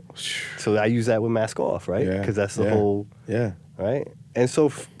reveal. So I use that with Mask Off, right? Because that's the whole... Yeah. Right? And so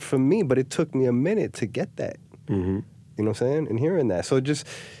for me, but it took me a minute to get that. You know what I'm saying? And hearing that. So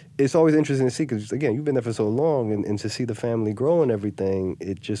it's always interesting to see, because, again, you've been there for so long, and to see the family grow and everything,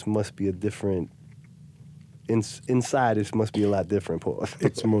 it just must be a different... Inside, it must be a lot different, Paul.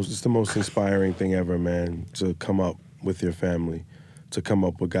 It's the most inspiring thing ever, man, to come up with your family, to come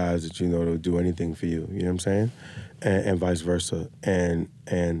up with guys that that'll do anything for you. You know what I'm saying? And vice versa. And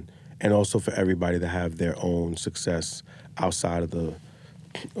also for everybody to have their own success outside of the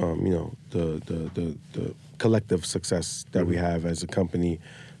collective success that we have as a company.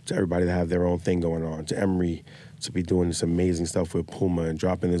 To everybody to have their own thing going on. To Emery to be doing this amazing stuff with Puma and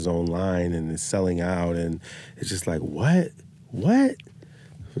dropping his own line and it's selling out, and it's just like, what?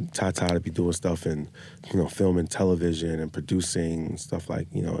 Tata to be doing stuff and film and television and producing stuff like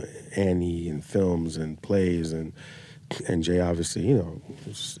Annie and films and plays, and Jay obviously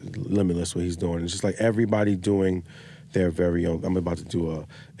it's limitless what he's doing. It's just like everybody doing their very own. I'm about to do a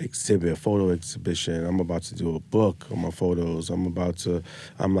photo exhibition. I'm about to do a book on my photos. I'm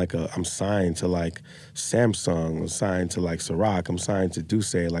signed to like Samsung. I'm signed to like Ciroc. I'm signed to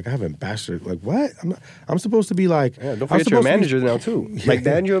Duce. Like I have ambassador. Like what? I'm supposed to be like. Yeah, don't forget you're a manager now too. Like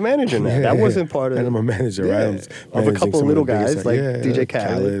Dan, you're a manager now. That wasn't part of. And I'm a manager, right? Of a couple of little guys like DJ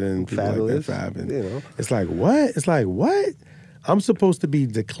Khaled and Fabulous. Like Fab, and, It's like what? It's like what? I'm supposed to be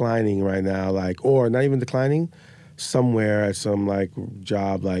declining right now, or not even declining. Somewhere at some like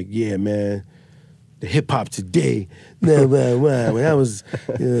job, like man, the hip hop today. When I was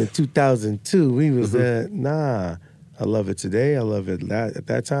 2002, we was nah. I love it today. I love it at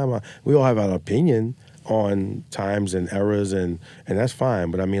that time. We all have an opinion on times and eras, and that's fine.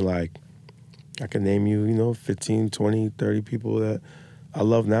 But I mean, like, I can name you, 15, 20, 30 people that I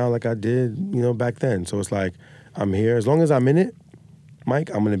love now, like I did, back then. So it's like I'm here as long as I'm in it.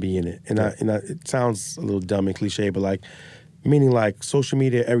 Mike, I'm going to be in it. And it sounds a little dumb and cliche, but like, meaning like social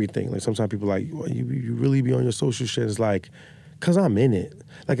media, everything. Like sometimes people like, well, you really be on your social shit. It's like, because I'm in it.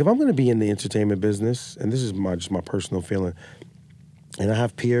 Like if I'm going to be in the entertainment business, and this is just my personal feeling, and I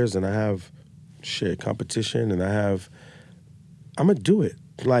have peers and I have competition and I'm going to do it.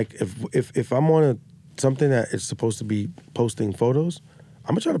 Like if I'm on something that is supposed to be posting photos,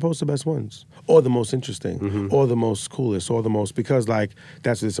 I'm gonna try to post the best ones, or the most interesting, or the most coolest, or the most, because like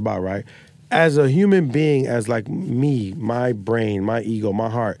that's what it's about, right? As a human being, as like me, my brain, my ego, my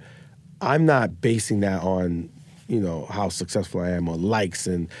heart, I'm not basing that on, how successful I am or likes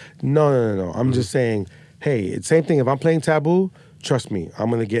and no. I'm just saying, hey, it's same thing. If I'm playing Taboo, trust me, I'm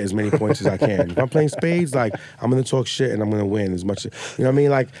gonna get as many points as I can. If I'm playing spades, like I'm gonna talk shit and I'm gonna win as much. What I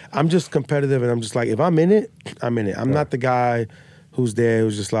mean? Like I'm just competitive, and I'm just like, if I'm in it, I'm in it. I'm not the guy who's there,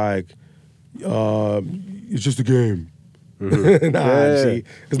 who's just like, it's just a game. It's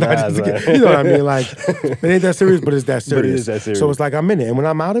not just a game. You know what I mean? Like, it ain't that serious, but it's that serious. But it is that serious. So it's like, I'm in it. And when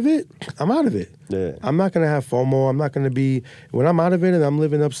I'm out of it, I'm out of it. Yeah. I'm not going to have FOMO. I'm not going to be, when I'm out of it and I'm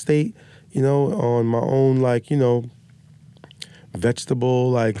living upstate, on my own, like,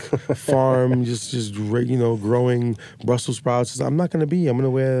 vegetable, like, farm, just growing Brussels sprouts. I'm not going to be. I'm going to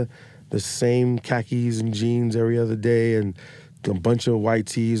wear the same khakis and jeans every other day and a bunch of white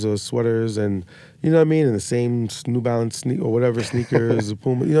tees or sweaters, and you know what I mean, and the same New Balance or whatever sneakers,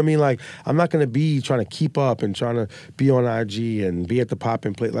 Puma. You know what I mean? Like I'm not gonna be trying to keep up and trying to be on IG and be at the pop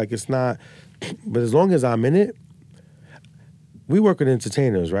and play. Like it's not. But as long as I'm in it, we work with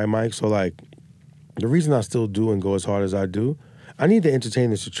entertainers, right, Mike? So like, the reason I still do and go as hard as I do, I need the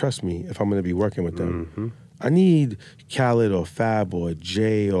entertainers to trust me if I'm going to be working with them. I need Khaled or Fab or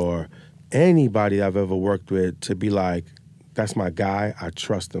Jay or anybody I've ever worked with to be like, that's my guy, I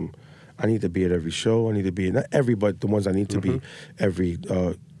trust him. I need to be at every show. I need to be at, not every, but the ones I need to be, every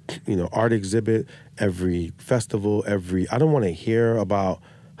art exhibit, every festival, I don't want to hear about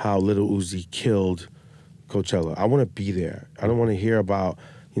how Lil Uzi killed Coachella. I want to be there. I don't want to hear about,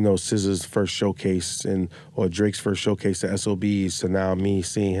 SZA's first showcase or Drake's first showcase at SOBs, so now me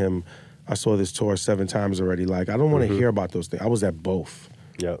seeing him. I saw this tour 7 times already. Like, I don't want to hear about those things. I was at both.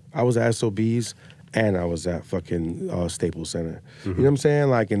 Yep. I was at SOBs and I was at fucking Staples Center. You know what I'm saying?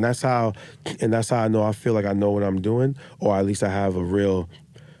 Like, and that's how I know. I feel like I know what I'm doing, or at least I have a real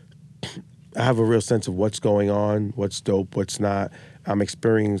sense of what's going on, what's dope, what's not. I'm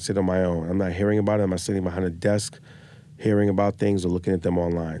experiencing it on my own. I'm not hearing about it. I'm not sitting behind a desk hearing about things or looking at them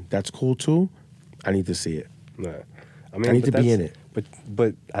online. That's cool too. I need to see it. Nah. I need to be in it.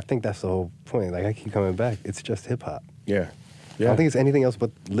 But I think that's the whole point. Like, I keep coming back. It's just hip hop. Yeah. I don't think it's anything else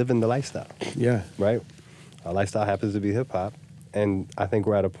but living the lifestyle. Yeah. Right? Our lifestyle happens to be hip hop. And I think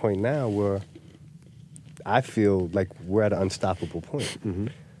we're at a point now where I feel like we're at an unstoppable point.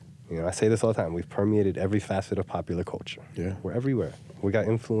 I say this all the time. We've permeated every facet of popular culture. Yeah. We're everywhere. We got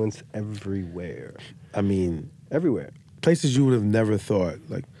influence everywhere. I mean, everywhere. Places you would have never thought,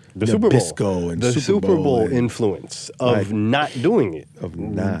 like the Super Bowl. Nabisco and the Super Bowl influence of not doing it.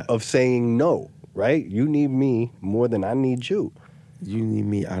 Of saying no, right? You need me more than I need you. You need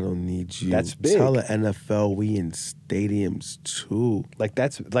me, I don't need you. That's big. Tell the NFL we in stadiums too. Like,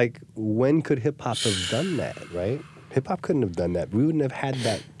 that's like, when could hip hop have done that, right? Hip hop couldn't have done that. We wouldn't have had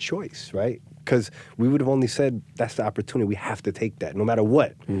that choice, right? Because we would have only said, that's the opportunity. We have to take that, no matter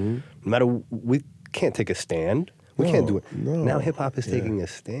what. No matter, we can't take a stand. We can't do it. No. Now hip hop is taking a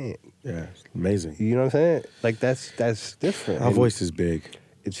stand. Yeah, it's amazing. You know what I'm saying? Like, that's different. Our voice is big.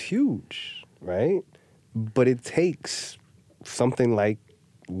 It's huge, right? But it takes something like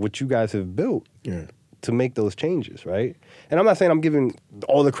what you guys have built to make those changes, right? And I'm not saying I'm giving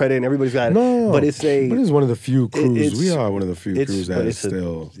all the credit and everybody's got it, but it's one of the few crews. We are one of the few crews that is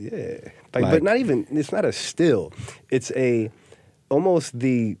still. But not even, it's not a still. It's almost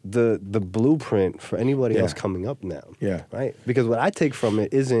the blueprint for anybody else coming up now. Yeah. Right? Because what I take from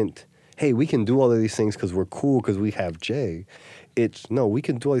it isn't, hey, we can do all of these things because we're cool, because we have Jay. It's, no, we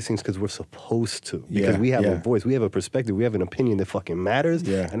can do all these things because we're supposed to. Because we have a voice, we have a perspective, we have an opinion that fucking matters.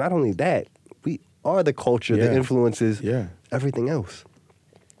 Yeah. And not only that, we are the culture that influences everything else.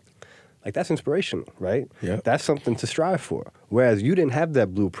 Like, that's inspirational, right? Yeah. That's something to strive for. Whereas you didn't have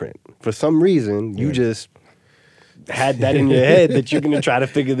that blueprint. For some reason, you just had that in your head that you're going to try to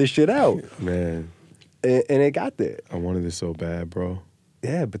figure this shit out. Man. And it got there. I wanted it so bad, bro.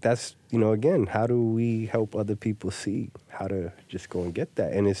 Yeah, but that's, again, how do we help other people see how to just go and get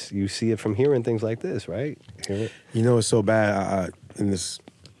that? And you see it from hearing things like this, right? It's so bad. In this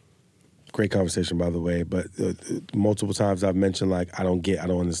great conversation, by the way, but multiple times I've mentioned, like, I don't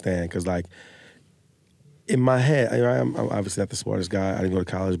understand. Because, like, in my head, I'm obviously not the smartest guy. I didn't go to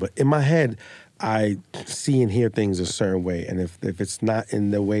college. But in my head, I see and hear things a certain way. And if it's not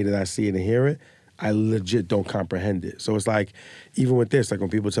in the way that I see it and hear it, I legit don't comprehend it. So it's like, even with this, like, when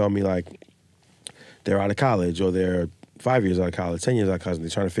people tell me, like, they're out of college or they're 5 years out of college, 10 years out of college, and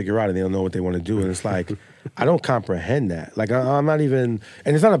they're trying to figure out and they don't know what they want to do. And it's like, I don't comprehend that. Like, I'm not even,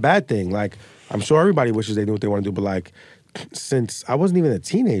 and it's not a bad thing. Like, I'm sure everybody wishes they knew what they want to do, but, like, since I wasn't even a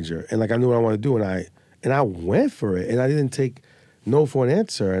teenager and, like, I knew what I wanted to do and I went for it and I didn't take no for an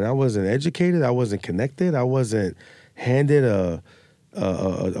answer, and I wasn't educated, I wasn't connected, I wasn't handed a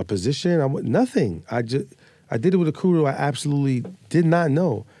position, nothing. I did it with a crew who I absolutely did not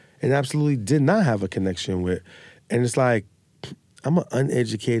know and absolutely did not have a connection with. And it's like, I'm an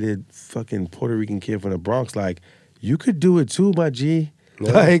uneducated fucking Puerto Rican kid from the Bronx. Like, you could do it too, my G.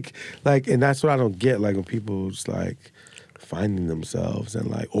 Yeah. Like, and that's what I don't get. Like, when people just, like, finding themselves and,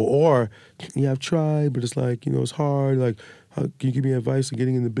 like, or I've tried, but it's like, it's hard. Like, how, can you give me advice on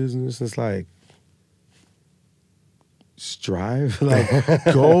getting in the business? And it's like, strive, like,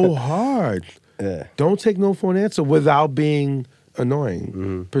 go hard. Yeah. Don't take no for an answer without being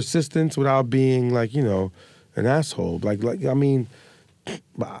annoying. Persistence without being, like, an asshole. Like I mean,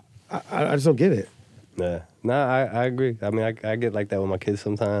 I just don't get it. Yeah. No, I agree. I mean, I get like that with my kids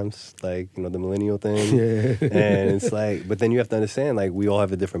sometimes, like, the millennial thing. Yeah. And it's like, but then you have to understand, like, we all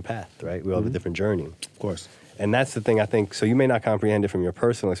have a different path, right? We all have a different journey. Of course. And that's the thing, I think. So you may not comprehend it from your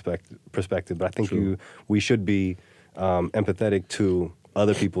personal perspective, but I think we should be empathetic to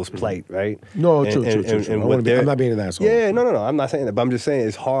other people's plight, right? No, true. I'm not being an asshole. Yeah, no. I'm not saying that, but I'm just saying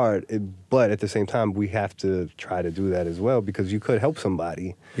it's hard. But at the same time, we have to try to do that as well, because you could help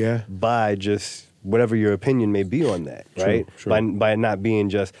somebody by just whatever your opinion may be on that, right? True. By not being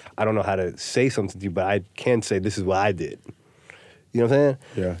just, I don't know how to say something to you, but I can say this is what I did. You know what I'm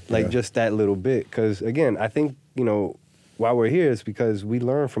saying? Yeah. Just that little bit. Because, again, I think, why we're here is because we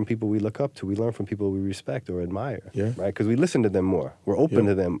learn from people we look up to. We learn from people we respect or admire, right? Because we listen to them more. We're open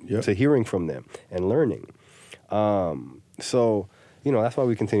to them, to hearing from them and learning. So, that's why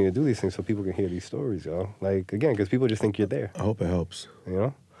we continue to do these things, so people can hear these stories, yo. Like, again, because people just think you're there. I hope it helps.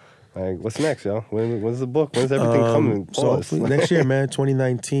 Like, what's next, yo? When's the book? When's everything coming? So next year, man,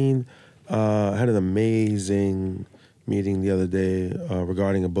 2019, I had an amazing meeting the other day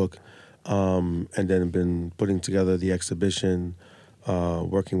regarding a book. And then been putting together the exhibition,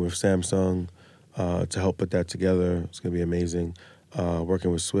 working with Samsung to help put that together. It's going to be amazing.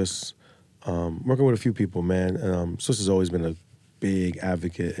 Working with Swiss, working with a few people, man. And Swiss has always been a big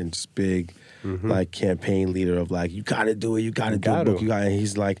advocate and just big, like, campaign leader of, like, you got to do it, you got to do a book. And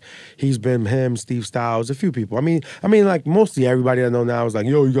he's like, he's been him, Steve Styles, a few people. I mean, like, mostly everybody I know now is like,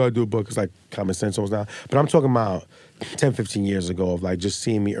 yo, you got to do a book. It's like common sense almost now. But I'm talking about 10, 15 years ago of, like, just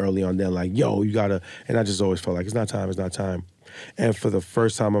seeing me early on then, like, yo, you gotta, and I just always felt like, it's not time. And for the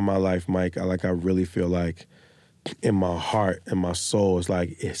first time in my life, Mike, I really feel like in my heart and my soul, it's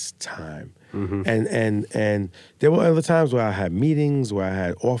like, it's time. And there were other times where I had meetings, where I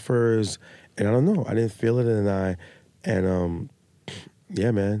had offers, and I don't know, I didn't feel it,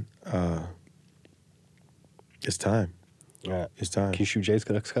 yeah, man, it's time. Yeah. It's time. Can you shoot Jay's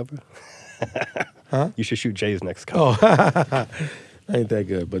next cover? Huh? You should shoot Jay's next Oh, cover. ain't that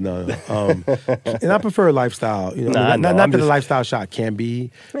good, but no. And I prefer lifestyle. Nah, not that a lifestyle shot can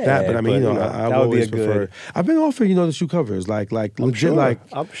be that, but I mean, I've always preferred. I've been offered, to shoot covers, like legit, sure. like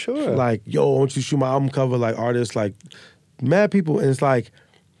I'm sure, like, yo, why don't you shoot my album cover, like artists, like mad people, and it's like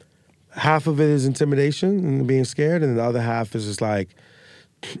half of it is intimidation and being scared, and the other half is just like,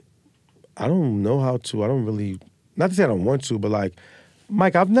 I don't know how to. I don't really, not to say I don't want to, but like,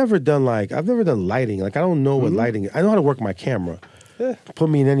 Mike, I've never done lighting. Like, I don't know what lighting is. I know how to work my camera. Yeah. Put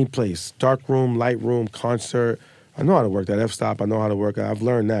me in any place. Dark room, light room, concert. I know how to work that f-stop. I know how to work. I've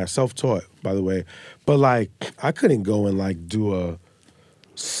learned that. Self-taught, by the way. But, like, I couldn't go and, like, do a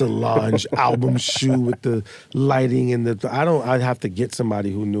Solange album shoot with the lighting and I'd have to get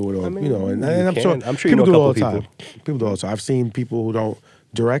somebody who knew it, or, and I'm sure you know people do it all a the couple time. People do it all the time. I've seen people who don't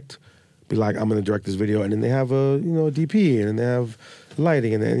direct be like, I'm going to direct this video, and then they have a DP, and then they have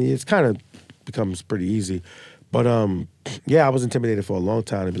lighting, and then it's kind of becomes pretty easy. But yeah, I was intimidated for a long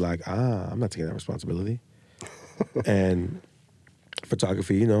time to be like, I'm not taking that responsibility. And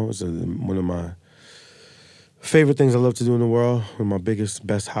photography, is one of my favorite things I love to do in the world, one of my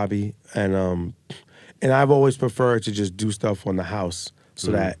best hobby. And I've always preferred to just do stuff on the house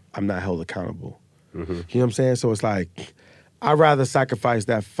so that I'm not held accountable. You know what I'm saying? So it's like, I'd rather sacrifice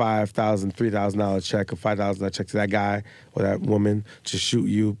that $5,000, $3,000 check or $5,000 check to that guy or that woman to shoot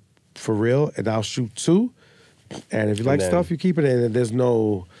you for real, and I'll shoot too. And if you like stuff, you keep it in, and there's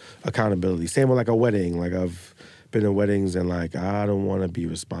no accountability. Same with like a wedding. Like, I've been in weddings, and like, I don't want to be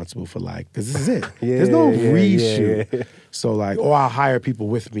responsible for, like, because this is it. There's no reshoot. Yeah. So like, or I'll hire people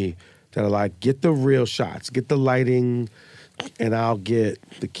with me that are like, get the real shots, get the lighting, and I'll get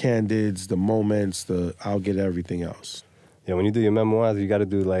the candids, the moments, I'll get everything else. Yeah, when you do your memoirs, you got to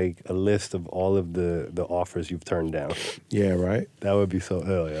do like a list of all of the offers you've turned down. Yeah, right? That would be so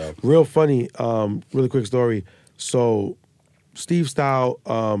ill, yeah. Real funny, really quick story. So, Steve Style,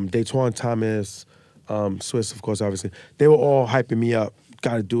 Daytwan Thomas, Swiss, of course, obviously, they were all hyping me up.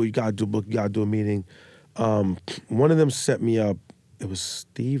 Got to do it, you got to do a book, you got to do a meeting. One of them set me up. It was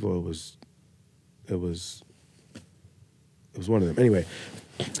Steve, or it was one of them. Anyway,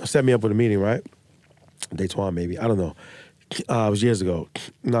 set me up with a meeting, right? Daytwan, maybe. I don't know. It was years ago.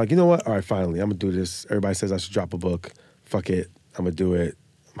 Now, you know what? All right, finally, I'm going to do this. Everybody says I should drop a book. Fuck it. I'm going to do it.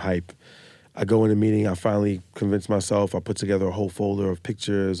 I'm hype. I go in a meeting. I finally convince myself. I put together a whole folder of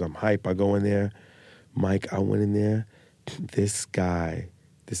pictures. I'm hype. I go in there. Mike, I went in there. This guy,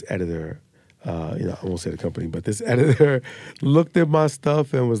 this editor, I won't say the company, but this editor looked at my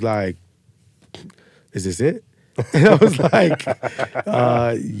stuff and was like, is this it? And I was like,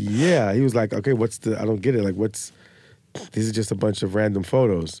 yeah. He was like, okay, I don't get it. Like, these are just a bunch of random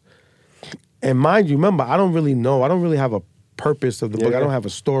photos. And mind you, remember, I don't really know. I don't really have a purpose of the book. I don't have a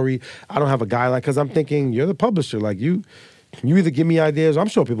story. I don't have a guideline, because I'm thinking, you're the publisher. Like, you either give me ideas, I'm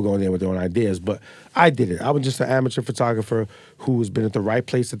sure people go in there with their own ideas, but I did it. I was just an amateur photographer who has been at the right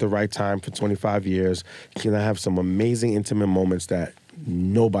place at the right time for 25 years. And I have some amazing intimate moments that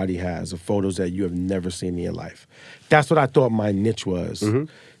nobody has, of photos that you have never seen in your life. That's what I thought my niche was.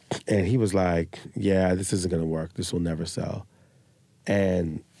 And he was like, yeah, this isn't going to work. This will never sell.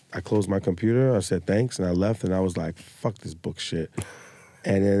 And I closed my computer. I said thanks, and I left. And I was like, fuck this book shit.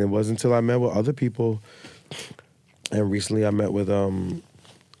 And then it wasn't until I met with other people. And recently I met with Random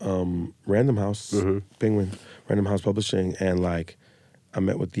House, Penguin, Random House Publishing. And like, I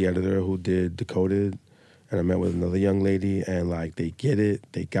met with the editor who did Decoded. And I met with another young lady, and like they get it,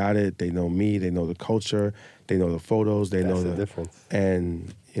 they got it, they know me, they know the culture, they know the photos, they know the difference.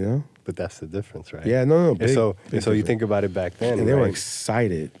 And you know, but that's the difference, right? Yeah, no, big, and so you think about it back then, and they right? were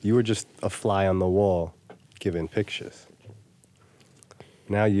excited. You were just a fly on the wall, giving pictures.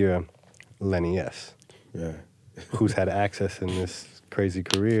 Now you're Lenny S. Yeah, who's had access in this crazy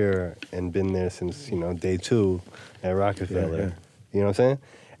career and been there since day 2 at RocaFella. Yeah. You know what I'm saying?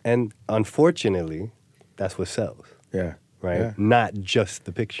 And unfortunately, that's what sells. Yeah. Right? Yeah. Not just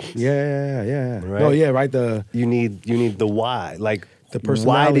the pictures. Yeah. Right? No, yeah, right. You need the why. Like, the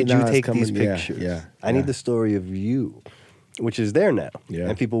personality. Why did you now take coming, these pictures? Yeah. I need the story of you, which is there now. Yeah.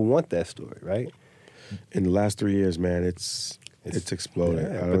 And people want that story, right? In the last 3 years, man, it's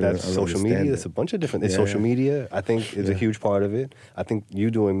exploded. Yeah, but that's social media. It's a bunch of different. It's social media. I think is a huge part of it. I think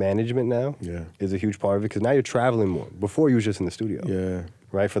you doing management now is a huge part of it because now you're traveling more. Before you was just in the studio. Yeah.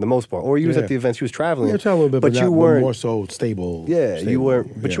 Right, for the most part, or you was at the events. You was traveling. Yeah, travel a little bit, but you weren't more so stable. Yeah, stable. you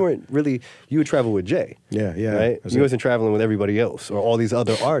weren't. But you weren't really. You would travel with Jay. Yeah. Right. You wasn't traveling with everybody else or all these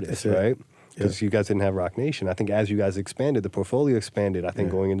other artists, right? Because you guys didn't have Rocnation. I think as you guys expanded, the portfolio expanded. I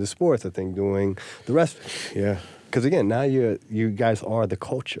think going into sports. I think doing the rest. Yeah. Because again, now you guys are the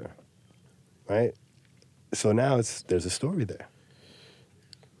culture, right? So now there's a story there.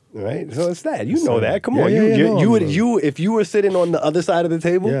 Right, so it's that know that. Come on, if you were sitting on the other side of the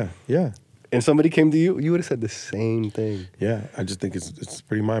table, and somebody came to you, you would have said the same thing. Yeah, I just think it's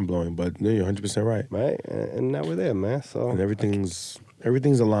pretty mind blowing. But no, you're 100% right. Right, and now we're there, man. So and everything's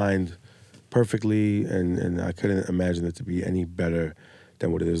aligned perfectly, and I couldn't imagine it to be any better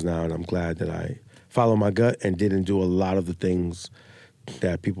than what it is now. And I'm glad that I followed my gut and didn't do a lot of the things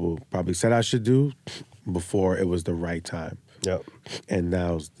that people probably said I should do before it was the right time. Yep. And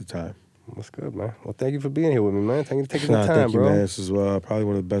now's the time. That's good, man. Well, thank you for being here with me, man. Thank you for taking the time, thank you, bro. man. This is probably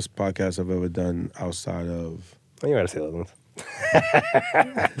one of the best podcasts I've ever done outside of... Oh, you gotta say other ones.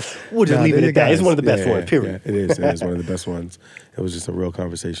 We'll just leave it at that. It's one of the best ones, period. Yeah, it is one of the best ones. It was just a real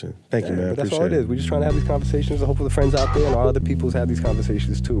conversation. Thank you, man. But that's all it is. We're just trying to have these conversations. I hope the friends out there and all other people's have these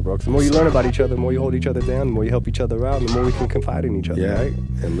conversations too, bro. Because the more you learn about each other, the more you hold each other down, the more you help each other out, the more we can confide in each other, right?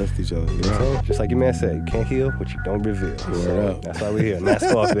 And lift each other. You know what I'm saying? Just like your man said, you can't heal what you don't reveal. Word up. That's why we're here.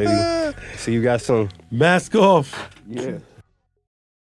 Mask off, baby. See you guys soon. Mask off. Yeah.